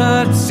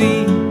cannot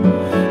see.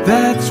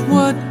 That's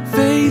what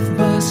faith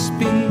must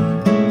be.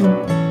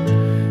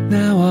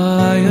 Now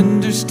I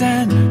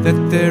understand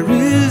that there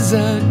is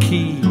a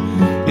key.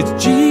 It's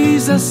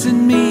Jesus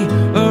in me,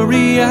 a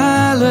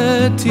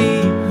reality.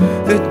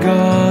 That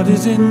God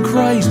is in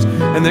Christ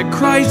and that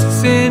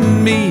Christ's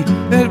in me.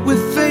 That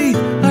with faith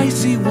I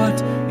see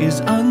what is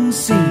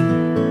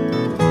unseen.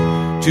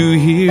 To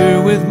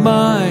hear with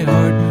my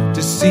heart,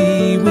 to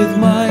see with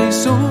my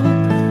soul,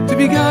 to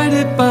be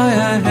guided by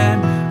a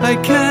hand I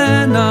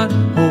cannot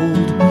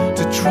hold,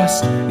 to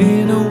trust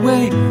in a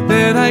way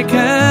that I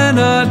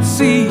cannot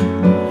see.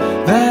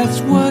 That's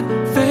what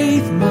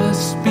faith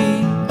must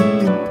be.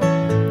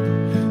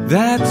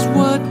 That's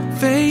what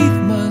faith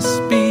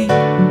must be.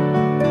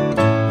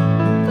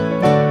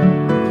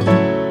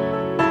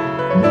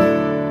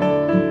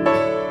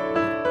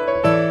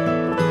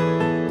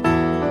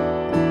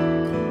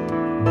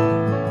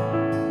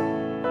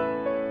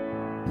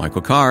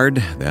 Michael Card,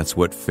 that's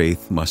what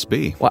faith must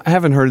be. Well, I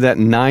haven't heard that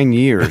in 9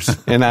 years.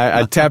 And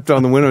I tapped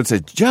on the window and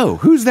said, Joe,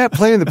 who's that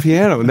playing the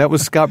piano? And that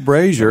was Scott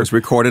Brazier. It was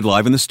recorded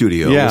live in the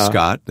studio with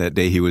Scott that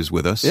day he was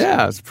with us.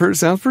 Yeah,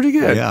 sounds pretty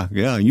good.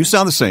 Yeah. You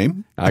sound the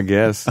same. I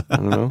guess. I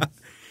don't know.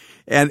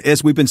 And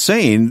as we've been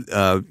saying,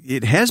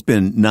 it has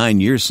been 9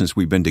 years since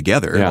we've been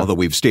together, although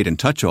we've stayed in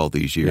touch all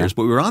these years.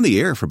 But we were on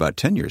the air for about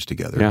 10 years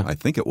together, I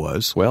think it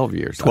was. 12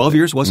 years. 12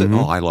 years, was it?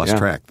 Oh, I lost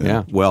track then.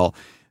 Yeah. Well,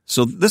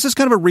 so this is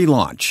kind of a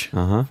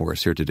relaunch for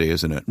us here today,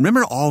 isn't it?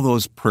 Remember all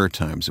those prayer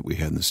times that we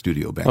had in the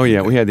studio back then? Oh,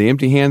 yeah. We had the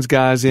Empty Hands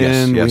guys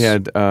in. Yes. We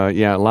had,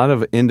 a lot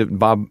of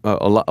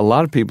a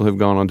lot of people have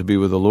gone on to be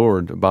with the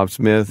Lord. Bob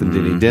Smith and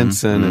Denny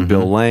Denson and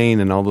Bill Lane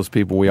and all those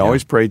people. We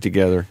always prayed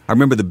together. I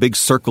remember the big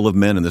circle of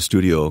men in the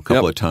studio a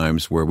couple of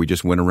times where we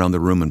just went around the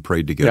room and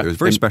prayed together. It was a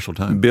very special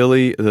time.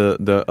 Billy,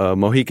 the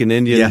Mohican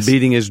Indian,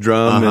 beating his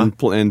drum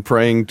and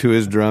praying to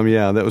his drum.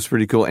 Yeah, that was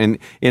pretty cool. And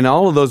in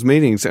all of those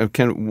meetings,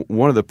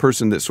 one of the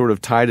person that sort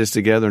of tied us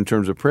together in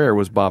terms of prayer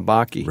was Bob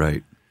Bakke.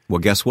 Right. Well,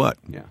 guess what?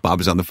 Yeah. Bob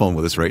is on the phone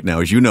with us right now.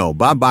 As you know,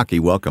 Bob Bakke,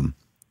 welcome.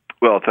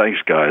 Well, thanks,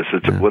 guys.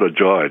 What a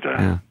joy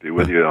to be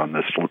with you on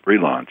this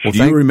relaunch. Well,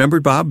 do you remember,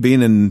 Bob,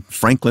 being in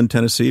Franklin,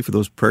 Tennessee for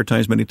those prayer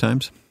times many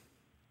times?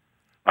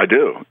 I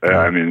do.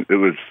 I mean, it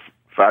was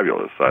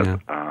fabulous.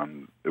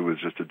 It was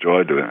just a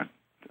joy to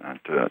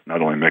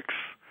not only mix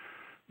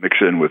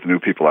in with new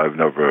people I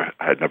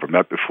had never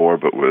met before,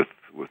 but with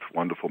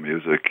wonderful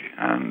music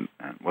and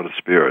what a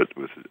spirit. It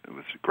was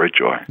a great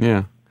joy.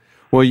 Yeah.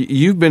 Well,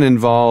 you've been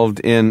involved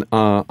in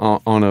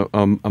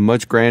on a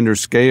much grander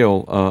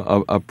scale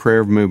a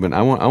prayer movement.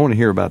 I want to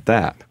hear about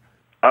that.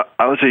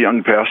 I was a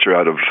young pastor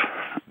out of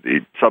the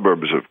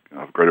suburbs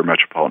of greater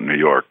metropolitan New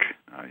York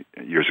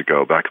years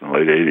ago, back in the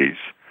late 80s,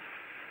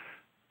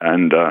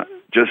 and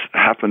just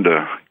happened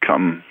to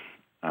come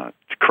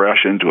to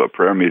crash into a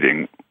prayer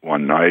meeting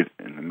one night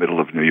in the middle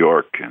of New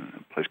York in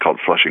a place called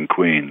Flushing,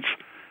 Queens,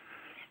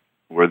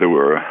 where there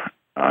were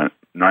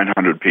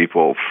 900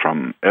 people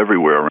from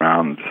everywhere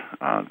around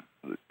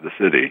the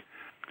city.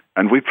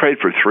 And we prayed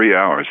for 3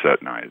 hours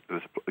that night. There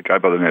was a guy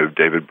by the name of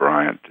David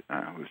Bryant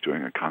who was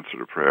doing a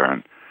concert of prayer.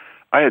 And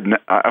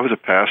I was a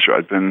pastor.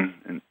 I'd been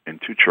in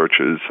two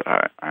churches.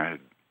 I had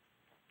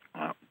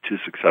two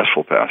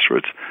successful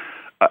pastorates.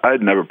 I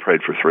had never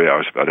prayed for 3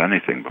 hours about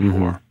anything before.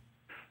 Mm-hmm.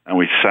 And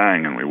we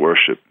sang and we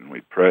worshiped and we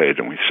prayed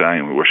and we sang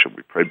and we worshiped.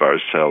 We prayed by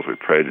ourselves. We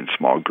prayed in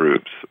small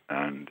groups.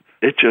 And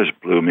it just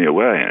blew me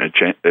away. And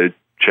it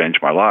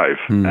changed my life.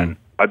 And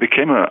I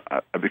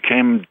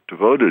became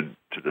devoted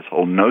to this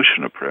whole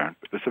notion of prayer,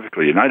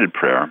 specifically united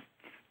prayer,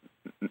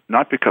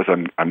 not because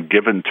I'm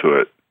given to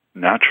it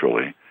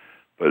naturally,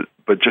 but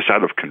just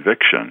out of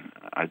conviction.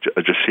 I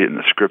just see it in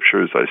the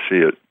scriptures. I see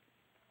it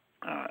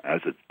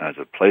as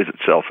it plays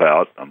itself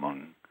out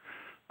among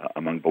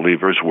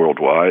believers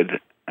worldwide,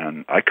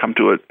 and I come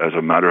to it as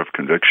a matter of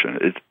conviction.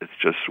 It's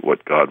just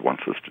what God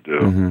wants us to do.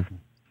 Mm-hmm.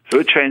 So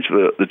it changed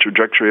the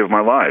trajectory of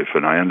my life,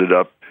 and I ended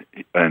up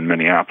in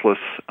Minneapolis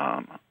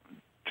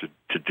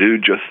to do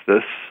just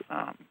this,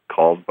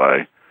 called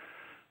by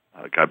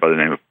a guy by the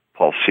name of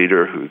Paul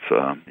Cedar, who's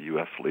a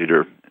U.S.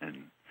 leader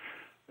in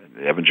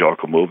the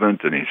evangelical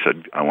movement, and he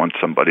said, I want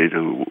somebody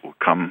to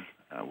come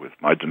with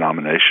my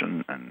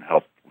denomination and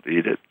help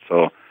lead it.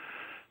 So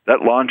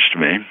that launched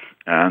me,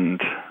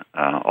 and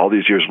all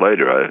these years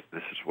later,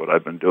 this is what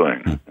I've been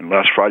doing. And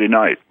last Friday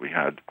night, we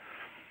had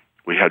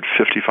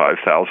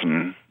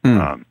 55,000,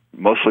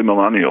 mostly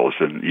millennials,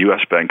 in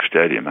U.S. Bank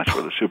Stadium. That's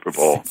where the Super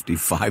Bowl.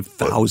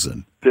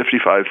 55,000.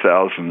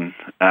 55,000,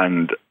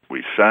 and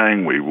we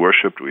sang, we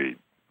worshipped, we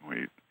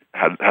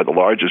had the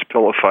largest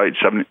pillow fight.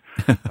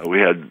 We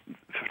had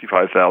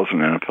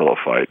 55,000 in a pillow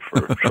fight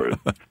for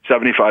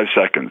 75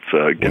 seconds.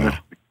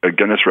 A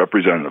Guinness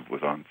representative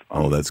was on.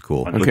 Oh, that's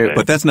cool. Okay,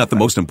 but that's not the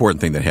most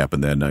important thing that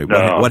happened that night.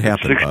 No, what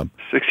happened, Bob?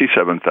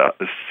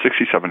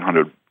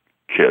 6,700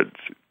 kids,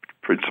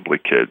 principally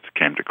kids,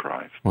 came to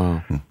Christ.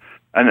 Wow.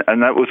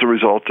 And that was a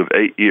result of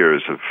 8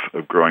 years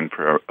of growing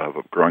prayer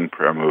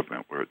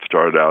movement, where it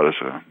started out as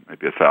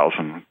maybe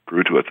 1,000,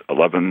 grew to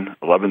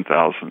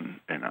 11,000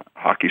 in a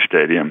hockey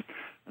stadium,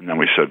 and then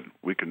we said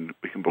we can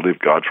believe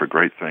God for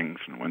great things,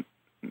 and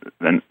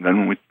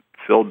then we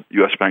filled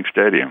U.S. Bank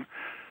Stadium.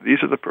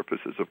 These are the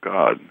purposes of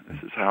God.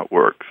 This is how it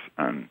works,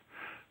 and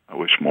I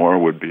wish more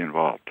would be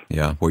involved.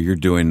 Yeah, well, you're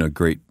doing a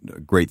great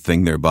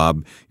thing there,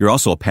 Bob. You're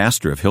also a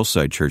pastor of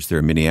Hillside Church there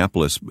in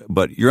Minneapolis,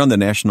 but you're on the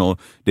National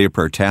Day of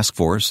Prayer Task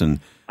Force, and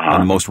on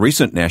the most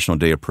recent National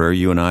Day of Prayer,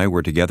 you and I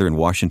were together in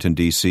Washington,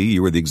 D.C.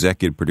 You were the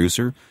executive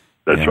producer.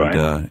 That's right.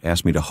 And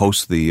asked me to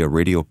host the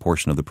radio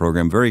portion of the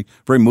program. Very,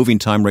 very moving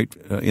time right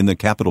in the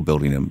Capitol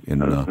building in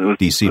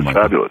D.C., It was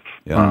fabulous.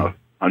 Yeah.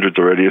 Hundreds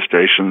of radio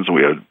stations.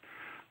 We had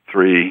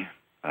 3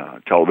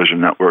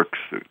 television networks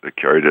that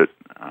carried it,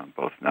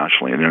 both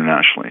nationally and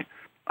internationally.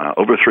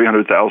 Over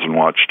 300,000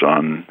 watched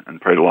on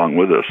and prayed along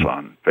with us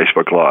on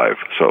Facebook Live.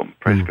 So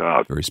praise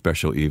God. Very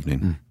special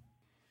evening.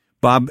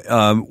 Bob,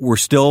 we're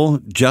still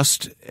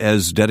just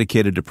as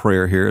dedicated to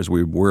prayer here as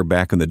we were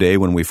back in the day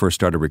when we first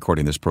started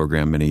recording this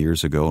program many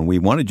years ago, and we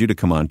wanted you to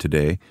come on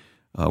today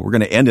We're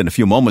going to end in a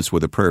few moments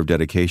with a prayer of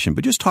dedication,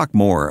 but just talk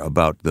more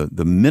about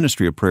the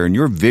ministry of prayer and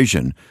your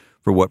vision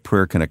for what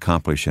prayer can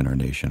accomplish in our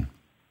nation.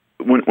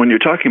 When you're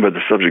talking about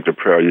the subject of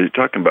prayer, you're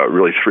talking about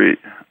really three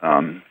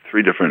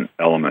different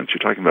elements.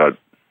 You're talking about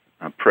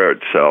prayer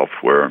itself,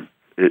 where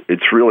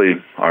it's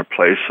really our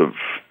place of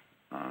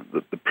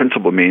the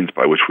principal means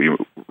by which we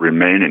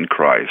remain in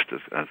Christ,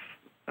 as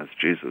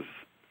Jesus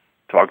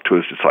talked to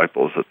his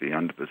disciples at the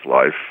end of his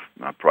life,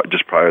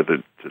 just prior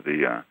to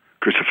the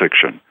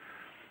crucifixion.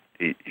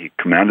 He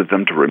commanded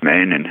them to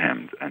remain in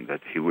him, and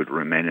that he would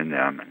remain in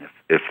them. And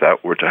if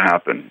that were to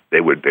happen,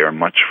 they would bear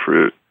much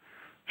fruit,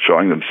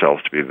 showing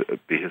themselves to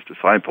be his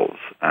disciples.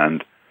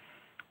 And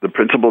the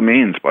principal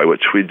means by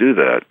which we do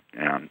that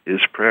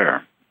is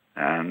prayer.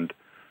 And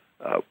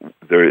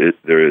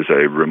there is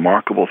a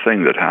remarkable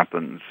thing that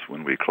happens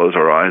when we close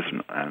our eyes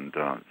and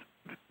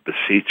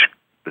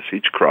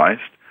beseech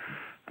Christ.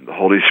 And the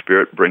Holy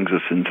Spirit brings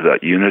us into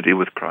that unity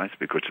with Christ,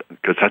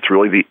 because that's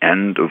really the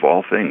end of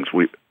all things.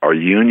 Our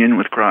union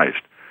with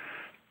Christ.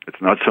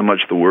 It's not so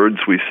much the words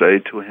we say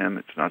to him.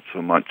 It's not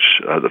so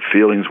much the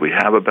feelings we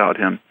have about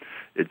him.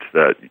 It's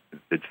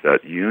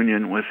that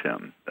union with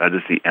him. That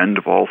is the end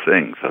of all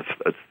things.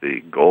 That's the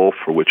goal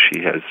for which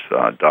he has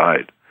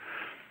died.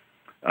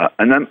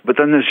 But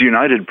then there's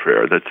united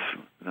prayer. That's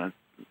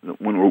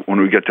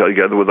when we get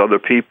together with other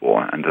people,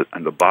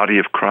 and the body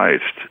of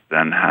Christ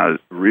then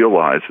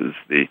realizes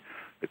the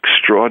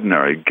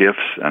extraordinary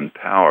gifts and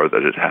power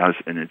that it has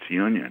in its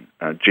union.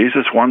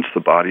 Jesus wants the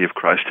body of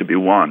Christ to be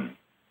one,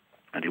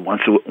 and he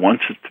wants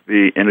it to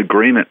be in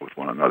agreement with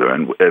one another.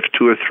 And if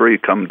two or three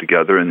come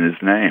together in his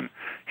name,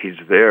 he's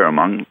there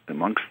amongst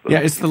them. Yeah,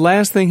 it's the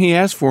last thing he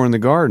asked for in the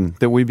garden,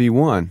 that we be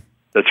one.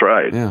 That's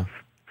right. Yeah.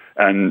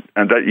 And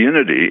that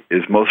unity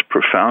is most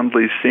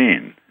profoundly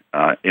seen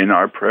in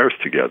our prayers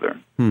together.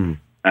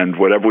 And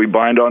whatever we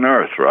bind on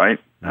earth, right,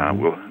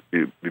 will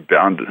be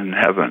bound in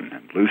heaven,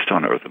 and loosed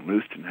on earth and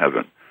loosed in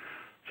heaven.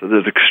 So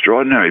there's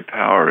extraordinary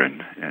power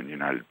in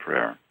united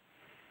prayer.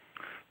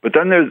 But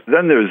then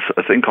there's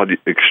a thing called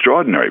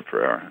extraordinary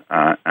prayer,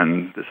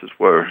 and this is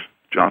where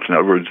Jonathan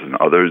Edwards and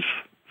others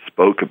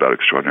spoke about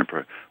extraordinary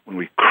prayer. When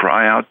we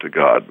cry out to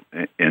God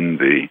in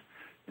the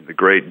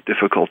great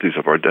difficulties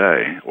of our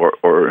day,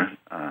 or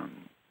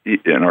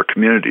in our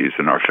communities,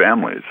 in our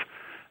families,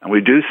 and we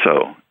do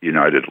so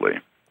unitedly.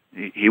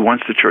 He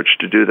wants the church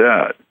to do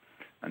that.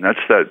 And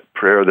that's that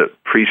prayer that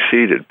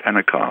preceded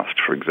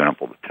Pentecost, for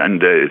example, the 10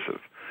 days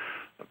of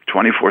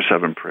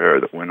 24/7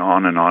 prayer that went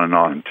on and on and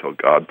on until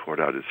God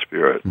poured out his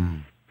Spirit.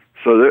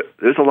 So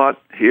there's a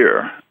lot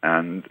here,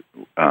 and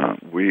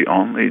we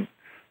only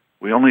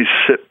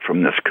sip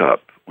from this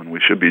cup when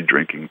we should be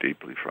drinking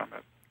deeply from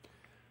it.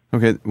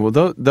 Okay, well,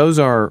 those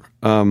are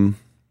up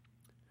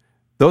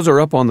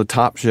on the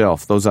top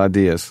shelf, those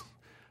ideas.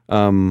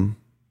 And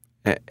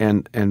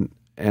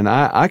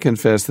I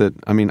confess that,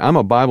 I'm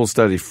a Bible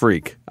study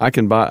freak. I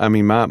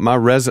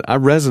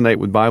resonate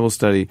with Bible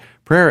study.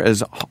 Prayer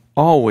has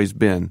always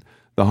been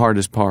the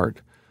hardest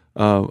part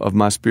of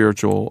my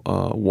spiritual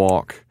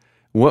walk.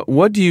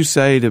 What do you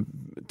say to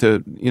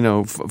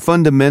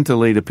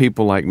fundamentally to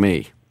people like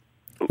me?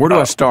 Where do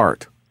I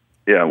start?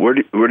 Yeah, where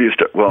do you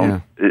start?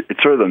 Well,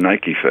 it's sort of the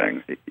Nike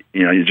thing.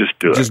 You just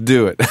do it. Just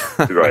do it.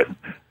 Right.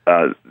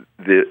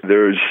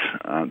 There's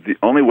the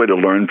only way to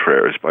learn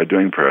prayer is by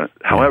doing prayer.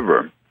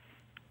 However,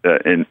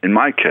 in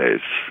my case,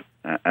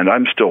 and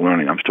I'm still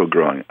learning, I'm still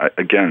growing.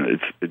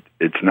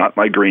 It's not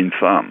my green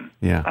thumb.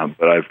 Yeah.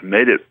 But I've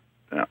made it.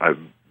 I've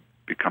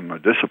become a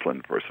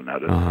disciplined person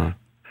at it.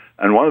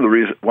 And one of the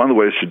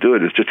ways to do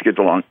it is just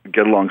to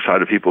get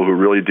alongside of people who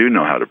really do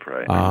know how to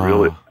pray,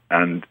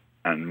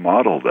 and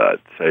model that.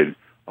 Say,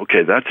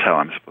 okay, that's how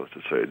I'm supposed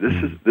to say it.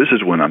 This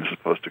is when I'm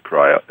supposed to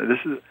cry out.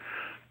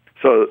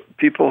 So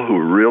people who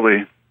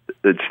really,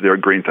 it's their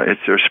green thing,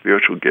 it's their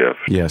spiritual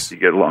gift. Yes. You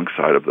get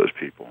alongside of those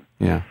people.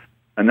 Yeah.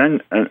 And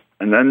then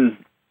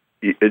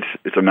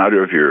it's a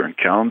matter of your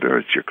calendar,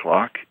 it's your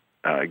clock.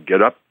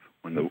 Get up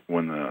when the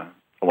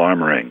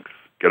alarm rings.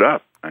 Get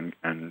up and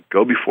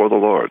go before the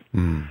Lord.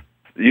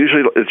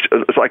 Usually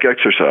it's like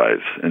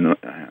exercise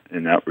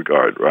in that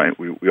regard, right?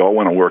 We all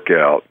want to work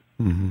out,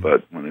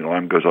 but when the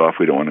alarm goes off,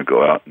 we don't want to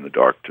go out in the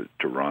dark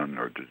to run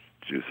or to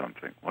do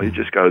something. Well, you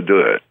just got to do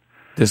it.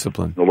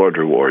 Discipline. The Lord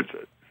rewards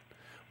it.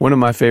 One of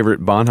my favorite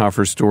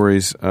Bonhoeffer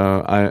stories,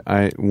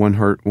 I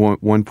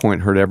one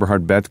point heard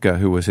Eberhard Bethge,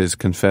 who was his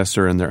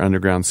confessor in their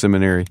underground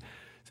seminary.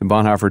 And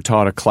Bonhoeffer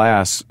taught a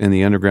class in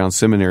the underground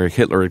seminary.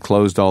 Hitler had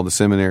closed all the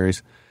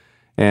seminaries.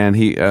 And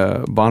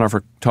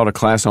Bonhoeffer taught a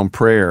class on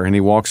prayer. And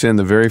he walks in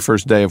the very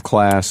first day of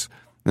class,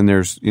 and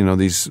there's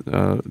these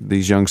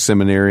young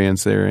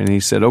seminarians there. And he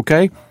said,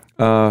 "Okay,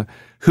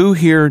 who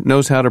here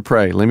knows how to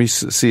pray? Let me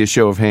see a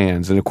show of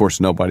hands." And of course,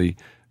 nobody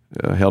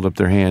held up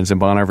their hands,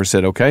 and Bonhoeffer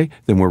said, "Okay,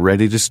 then we're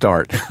ready to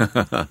start."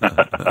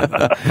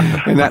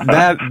 And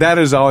that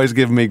has always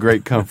given me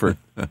great comfort.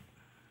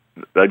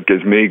 That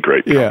gives me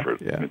great comfort,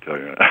 let me tell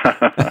you.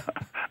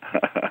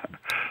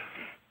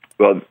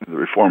 Well, the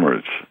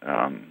Reformers,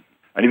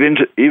 And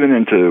even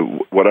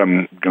into what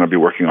I'm going to be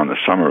working on this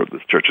summer. The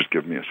church has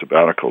given me a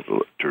sabbatical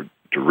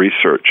to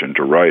research and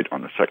to write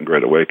on the Second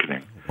Great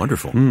Awakening.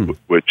 Wonderful.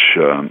 Which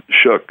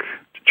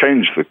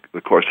changed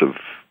the course of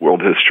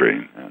world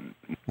history.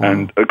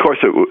 And of course,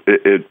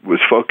 it was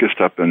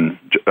focused up in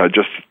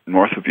just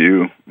north of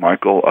you,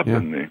 Michael, up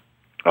in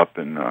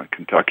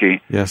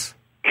Kentucky. Yes.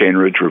 Cane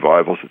Ridge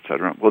revivals,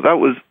 etc. Well, that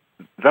was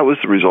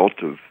the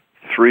result of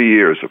 3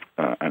 years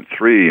and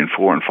 3 and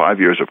 4 and 5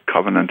 years of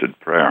covenanted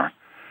prayer,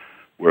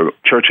 where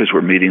churches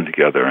were meeting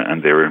together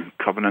and they were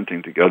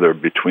covenanting together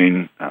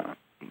between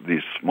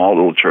these small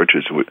little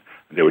churches.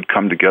 They would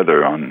come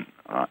together on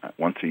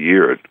once a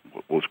year at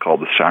what was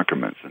called the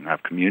sacraments and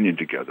have communion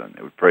together, and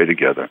they would pray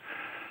together.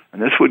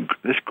 And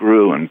this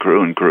grew and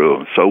grew and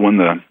grew. So when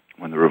the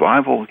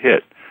revival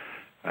hit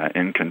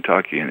in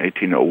Kentucky in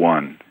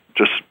 1801,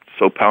 just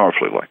so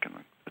powerfully, like an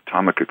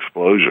atomic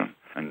explosion,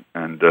 and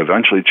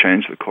eventually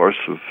changed the course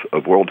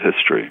of world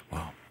history.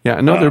 Wow. Yeah,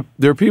 I know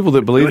there are people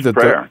that believe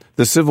that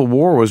the Civil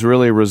War was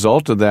really a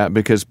result of that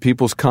because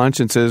people's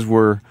consciences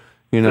were,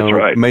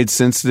 made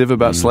sensitive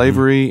about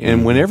slavery.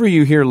 And whenever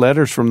you hear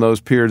letters from those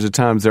periods of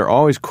times, they're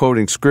always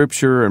quoting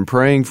Scripture and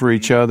praying for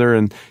each other.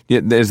 And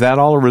is that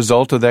all a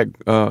result of that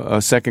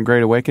Second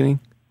Great Awakening?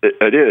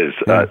 It is.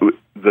 Yeah.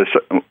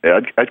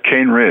 At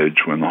Cane Ridge,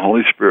 when the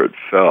Holy Spirit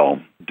fell,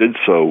 did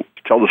so,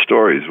 tell the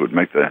stories would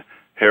make the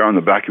hair on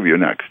the back of your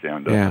neck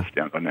stand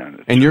on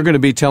end. And you're going to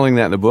be telling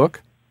that in the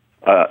book?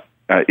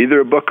 Either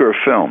a book or a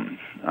film.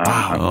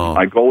 Wow.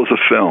 My goal is a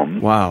film.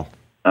 Wow.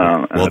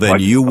 Well, then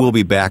you will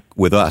be back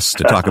with us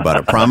to talk about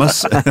it.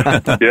 Promise?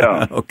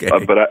 Yeah. Okay.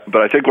 But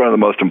I think one of the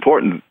most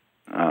important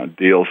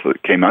deals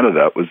that came out of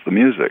that was the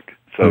music.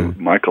 So,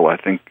 Michael, I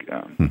think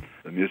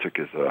the music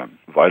is a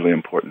vitally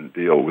important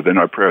deal within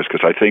our prayers,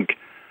 because I think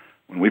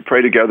when we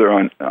pray together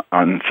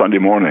on Sunday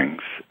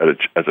mornings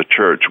as a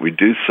church, we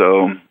do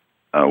so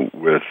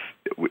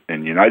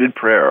in united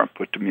prayer,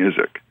 put to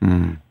music.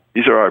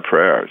 These are our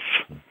prayers.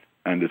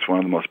 And it's one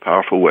of the most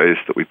powerful ways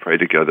that we pray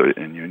together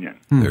in union.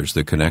 There's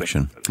the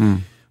connection.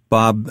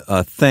 Bob,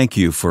 thank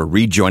you for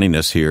rejoining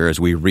us here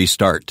as we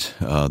restart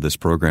this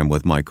program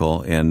with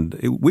Michael. And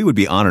we would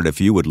be honored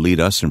if you would lead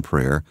us in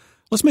prayer.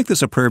 Let's make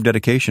this a prayer of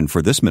dedication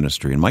for this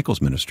ministry and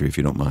Michael's ministry, if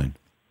you don't mind.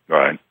 All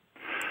right.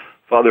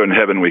 Father in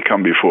heaven, we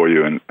come before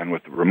you, and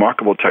with the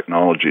remarkable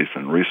technologies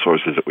and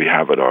resources that we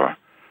have at our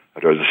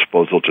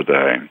disposal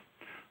today,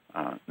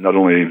 not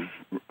only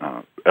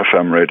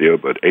FM radio,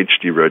 but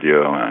HD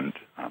radio and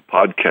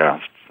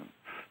podcasts, and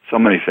so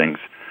many things.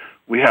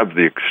 We have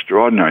the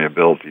extraordinary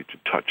ability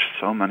to touch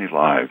so many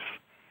lives.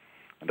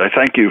 And I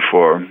thank you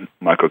for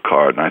Michael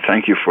Card, and I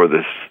thank you for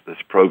this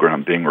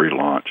program being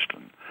relaunched.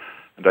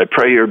 And I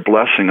pray your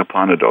blessing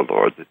upon it, O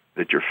Lord,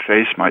 that your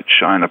face might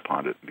shine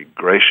upon it and be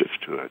gracious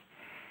to it,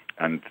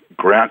 and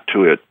grant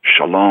to it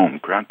shalom,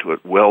 grant to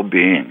it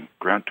well-being,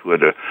 grant to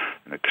it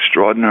an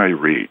extraordinary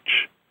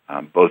reach,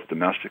 both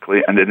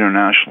domestically and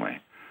internationally.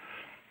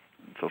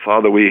 So,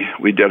 Father, we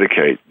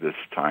dedicate this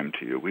time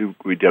to you.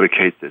 We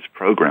dedicate this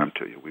program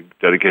to you. We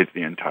dedicate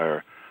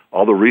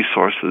all the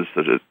resources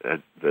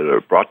that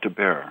are brought to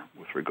bear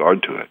with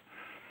regard to it.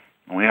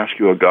 And we ask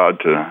you, O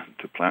God,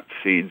 to plant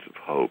seeds of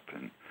hope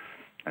and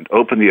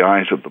open the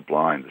eyes of the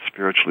blind, the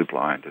spiritually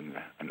blind,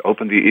 and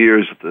open the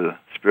ears of the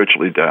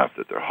spiritually deaf,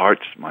 that their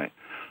hearts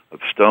of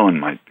stone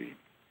might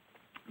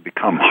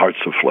become hearts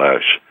of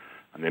flesh,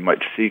 and they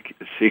might seek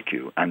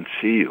you and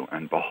see you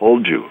and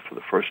behold you for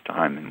the first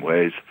time in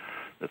ways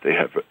that they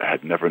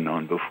had never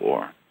known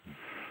before.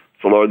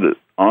 So, Lord, that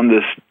on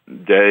this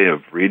day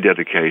of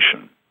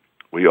rededication,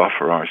 we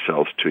offer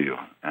ourselves to you,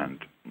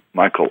 and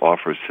Michael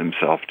offers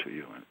himself to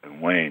you,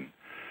 and Wayne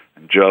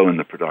and Joe in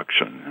the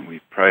production, and we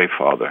pray,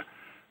 Father,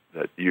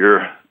 that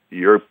your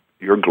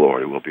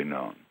glory will be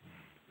known,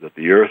 that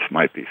the earth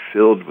might be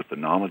filled with the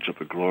knowledge of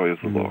the glory of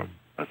the Lord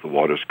as the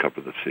waters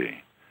cover the sea.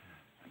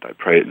 And I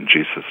pray it in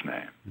Jesus'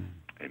 name.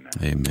 Amen.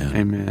 Amen.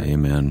 Amen.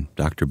 Amen.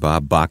 Dr.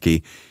 Bob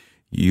Bakke,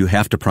 you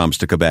have to promise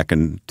to come back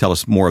and tell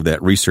us more of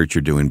that research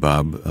you're doing,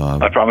 Bob.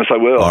 I promise I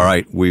will. All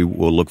right. We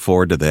will look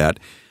forward to that.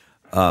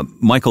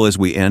 Michael, as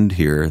we end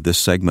here, this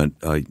segment,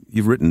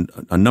 you've written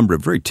a number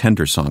of very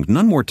tender songs,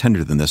 none more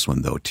tender than this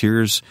one, though,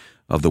 Tears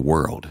of the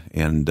World.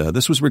 And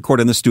this was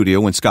recorded in the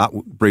studio when Scott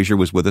Brazier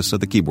was with us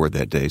at the keyboard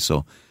that day.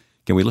 So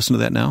can we listen to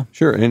that now?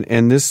 Sure.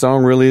 And this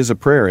song really is a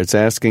prayer. It's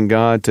asking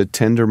God to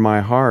tender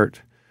my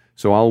heart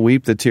so I'll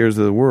weep the tears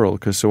of the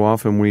world, because so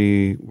often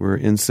we're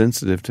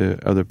insensitive to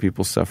other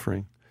people's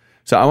suffering.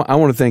 So I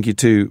want to thank you,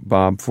 too,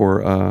 Bob,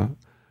 for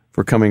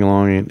coming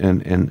along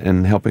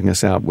and helping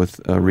us out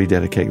with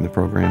rededicating the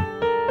program.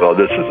 Well,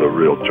 this is a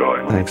real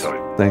joy. Thanks.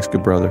 Thanks,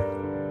 good brother.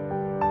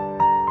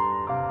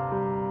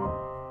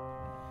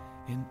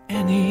 In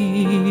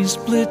any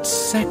split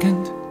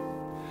second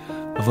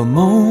of a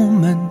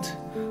moment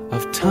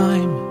of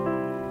time,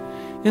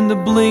 in the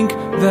blink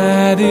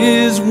that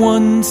is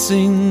one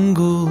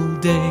single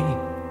day,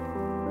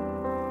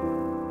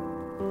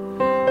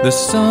 the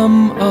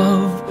sum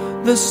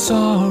of the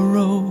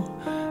sorrow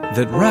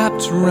that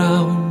wrapped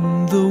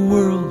round the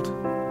world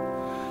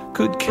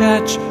could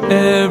catch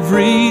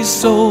every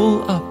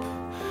soul up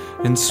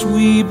and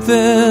sweep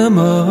them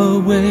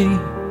away.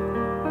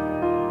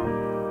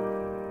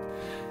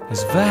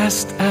 As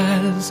vast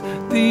as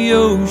the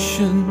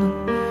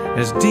ocean,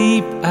 as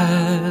deep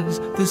as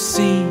the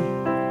sea,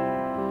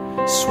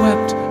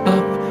 swept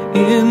up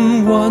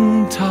in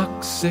one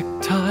toxic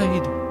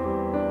tide.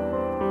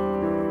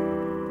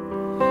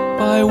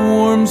 By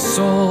warm,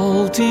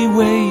 salty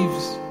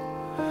waves,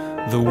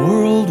 the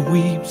world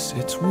weeps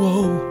its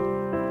woe.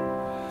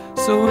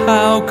 So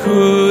how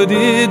could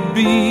it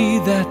be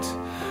that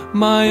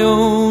my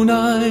own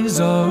eyes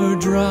are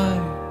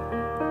dry?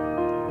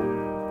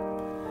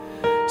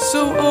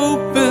 So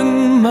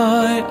open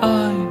my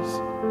eyes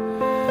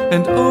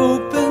and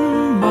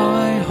open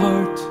my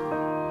heart,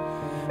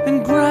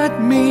 and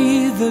grant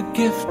me the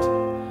gift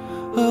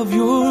of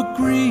your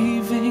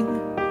grieving,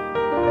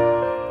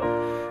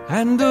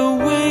 and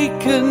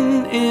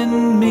awaken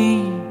in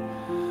me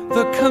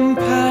the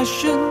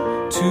compassion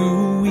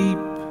to weep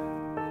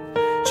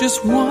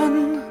just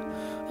one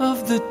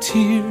of the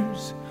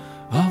tears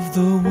of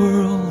the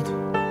world.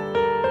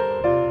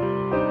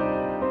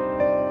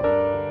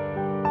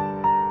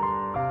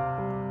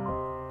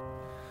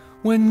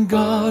 When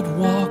God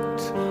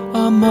walked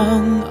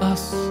among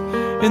us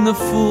in the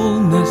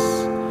fullness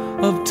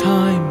of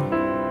time,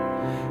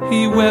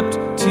 He wept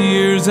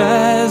tears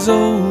as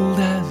old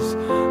as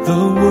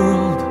the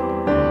world.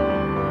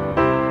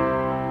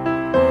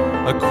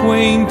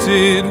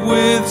 Acquainted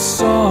with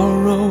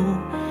sorrow,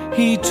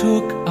 He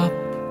took up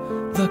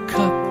the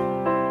cup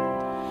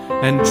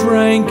and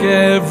drank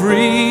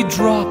every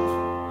drop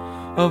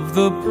of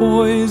the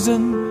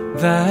poison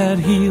that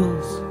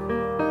heals.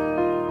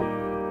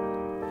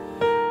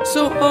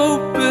 So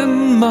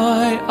open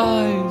my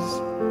eyes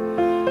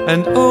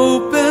and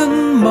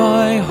open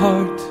my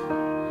heart,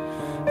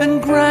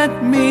 and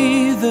grant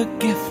me the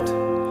gift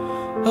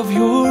of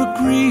your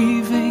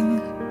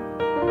grieving,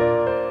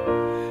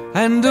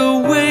 and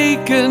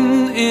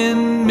awaken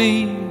in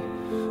me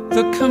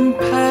the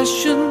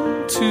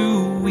compassion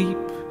to weep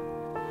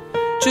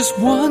just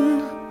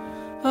one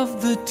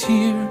of the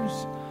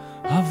tears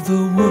of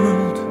the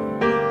world.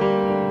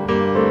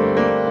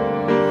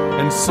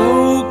 And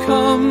so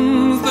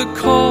comes the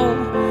call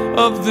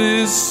of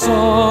this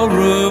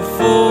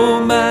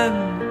sorrowful man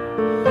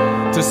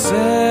to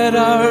set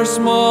our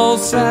small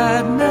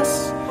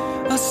sadness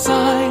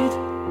aside,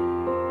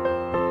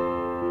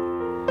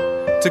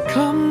 to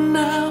come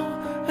now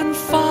and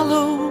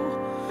follow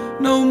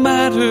no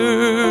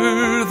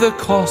matter the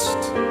cost,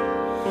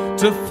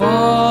 to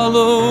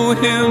follow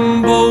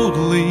Him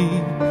boldly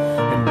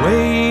and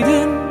wait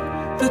in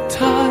the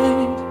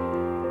tide.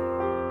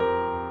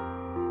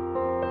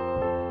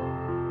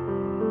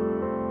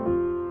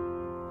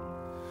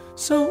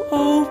 So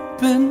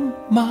open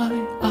my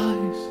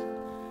eyes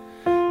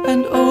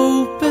and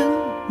open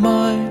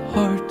my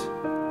heart,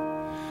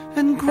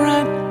 and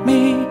grant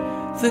me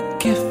the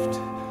gift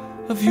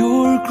of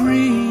your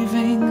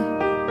grieving,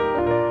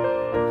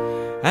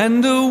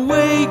 and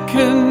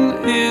awaken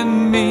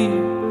in me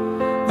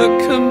the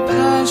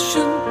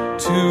compassion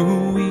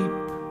to weep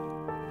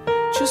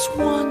just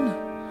one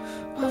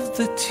of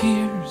the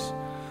tears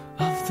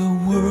of the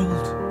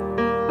world,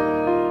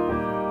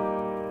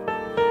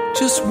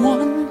 just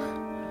one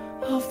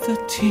of the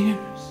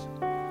tears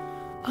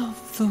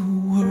of the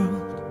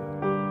world.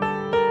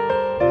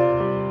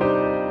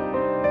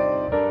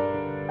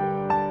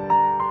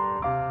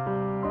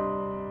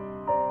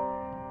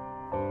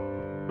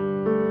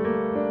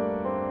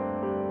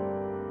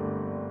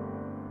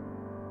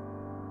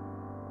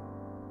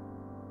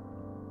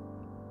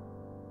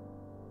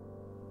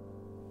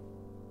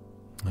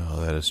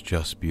 Is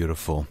just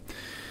beautiful.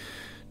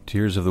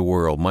 Tears of the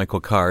World, Michael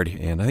Card,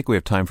 and I think we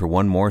have time for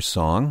one more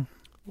song.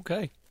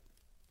 Okay,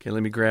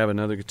 let me grab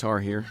another guitar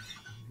here.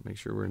 Make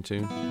sure we're in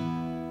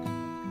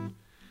tune.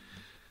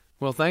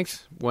 Well,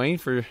 thanks, Wayne,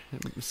 for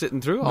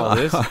sitting through all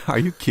this. Are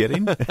you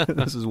kidding?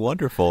 This is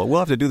wonderful. We'll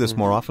have to do this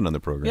more often on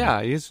the program. Yeah,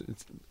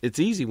 it's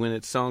easy when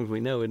it's songs we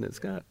know, isn't it,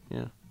 Scott?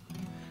 Yeah.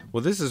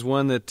 Well, this is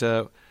one that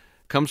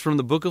comes from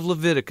the book of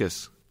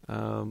Leviticus.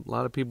 A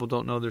lot of people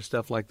don't know there's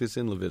stuff like this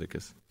in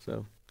Leviticus,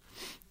 so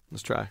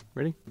let's try.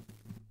 Ready?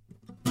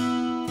 The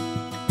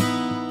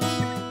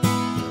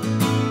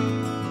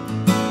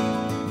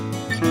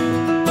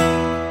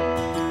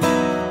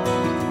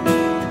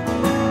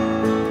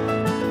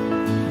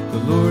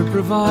Lord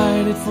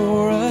provided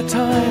for a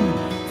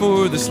time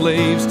for the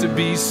slaves to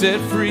be set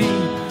free,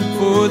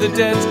 for the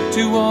debts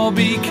to all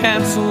be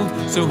canceled,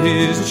 so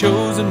His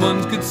chosen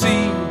ones could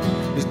see.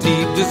 His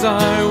deep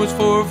desire was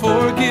for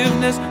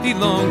forgiveness. He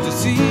longed to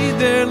see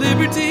their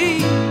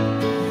liberty,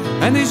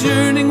 and His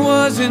yearning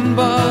was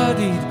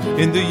embodied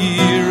in the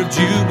year of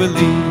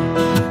Jubilee.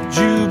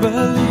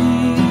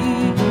 Jubilee,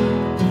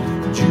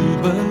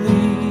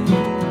 Jubilee.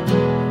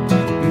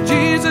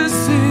 Jesus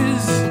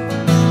is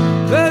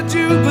the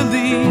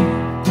Jubilee.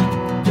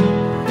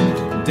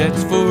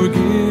 Debts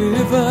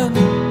forgiven,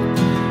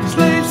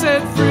 slaves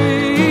set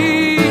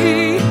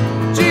free.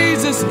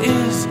 Jesus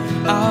is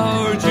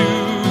our Jubilee.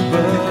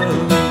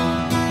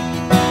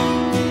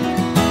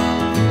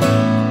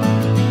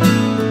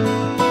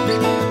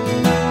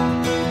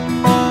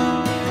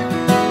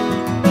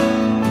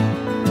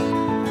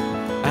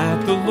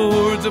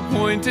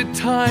 appointed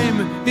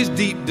time, his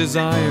deep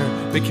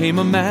desire became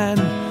a man.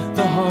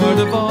 The heart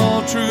of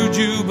all true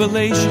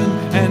jubilation,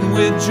 and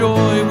with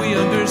joy we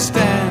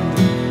understand.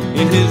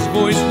 In his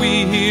voice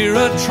we hear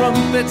a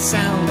trumpet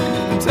sound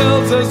that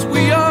tells us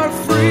we are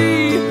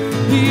free.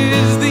 He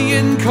is the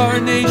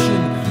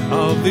incarnation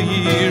of the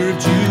year of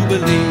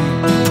Jubilee.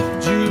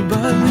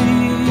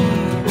 Jubilee,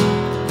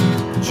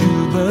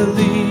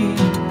 Jubilee.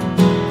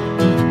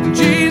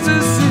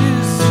 Jesus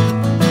is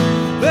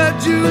the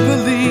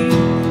Jubilee.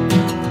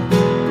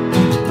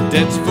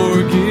 Debts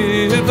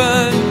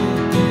forgiven,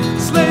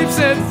 slaves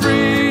set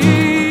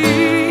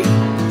free.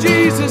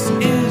 Jesus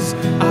is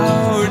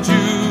our Jubilee.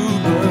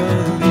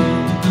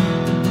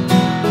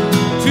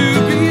 To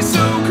be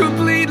so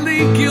completely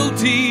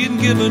guilty and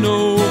given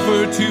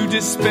over to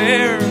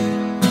despair,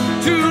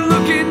 to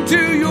look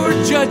into your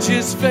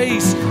judge's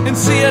face and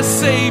see a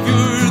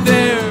Savior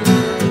there.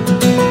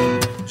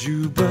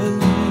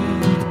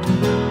 Jubilee,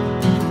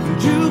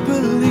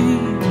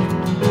 Jubilee.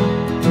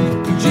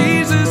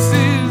 Jesus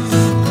is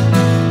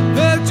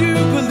the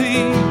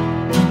Jubilee.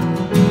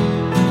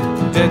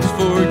 Debts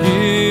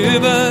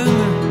forgiven,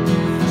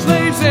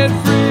 slaves set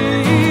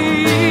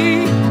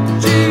free.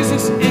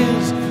 Jesus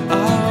is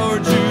our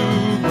Jubilee.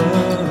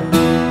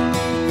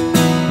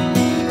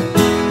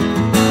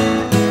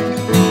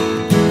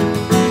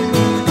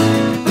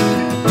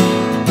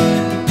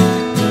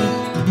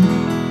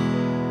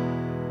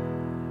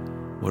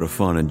 What a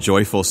fun and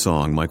joyful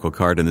song. Michael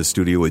Card in the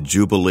studio with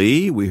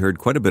Jubilee. We heard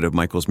quite a bit of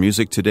Michael's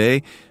music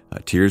today.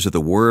 Tears of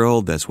the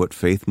World, That's What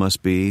Faith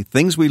Must Be,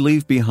 Things We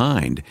Leave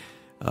Behind.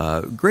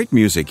 Great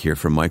music here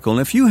from Michael.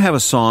 And if you have a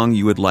song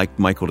you would like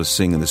Michael to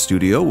sing in the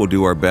studio, we'll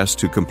do our best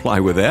to comply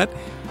with that.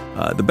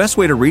 The best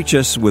way to reach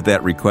us with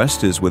that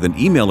request is with an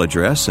email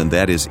address, and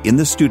that is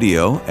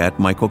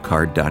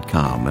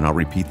inthestudio@michaelcard.com. And I'll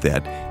repeat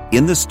that,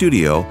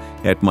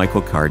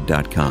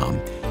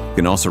 inthestudio@michaelcard.com. You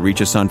can also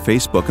reach us on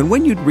Facebook. And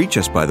when you reach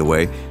us, by the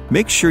way,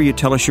 make sure you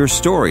tell us your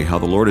story, how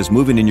the Lord is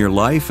moving in your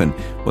life and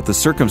what the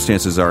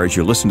circumstances are as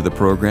you listen to the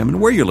program and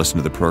where you listen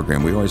to the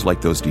program. We always like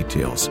those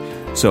details.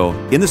 So,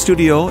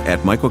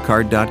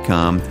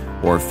 inthestudio@michaelcard.com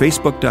or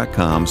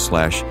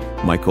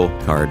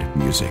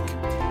facebook.com/michaelcardmusic.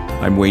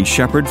 I'm Wayne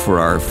Shepherd for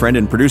our friend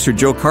and producer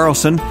Joe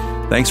Carlson.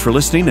 Thanks for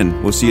listening,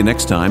 and we'll see you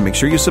next time. Make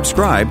sure you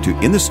subscribe to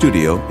In the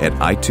Studio at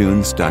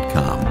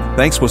iTunes.com.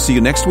 Thanks. We'll see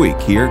you next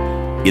week here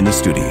in the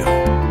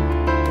studio.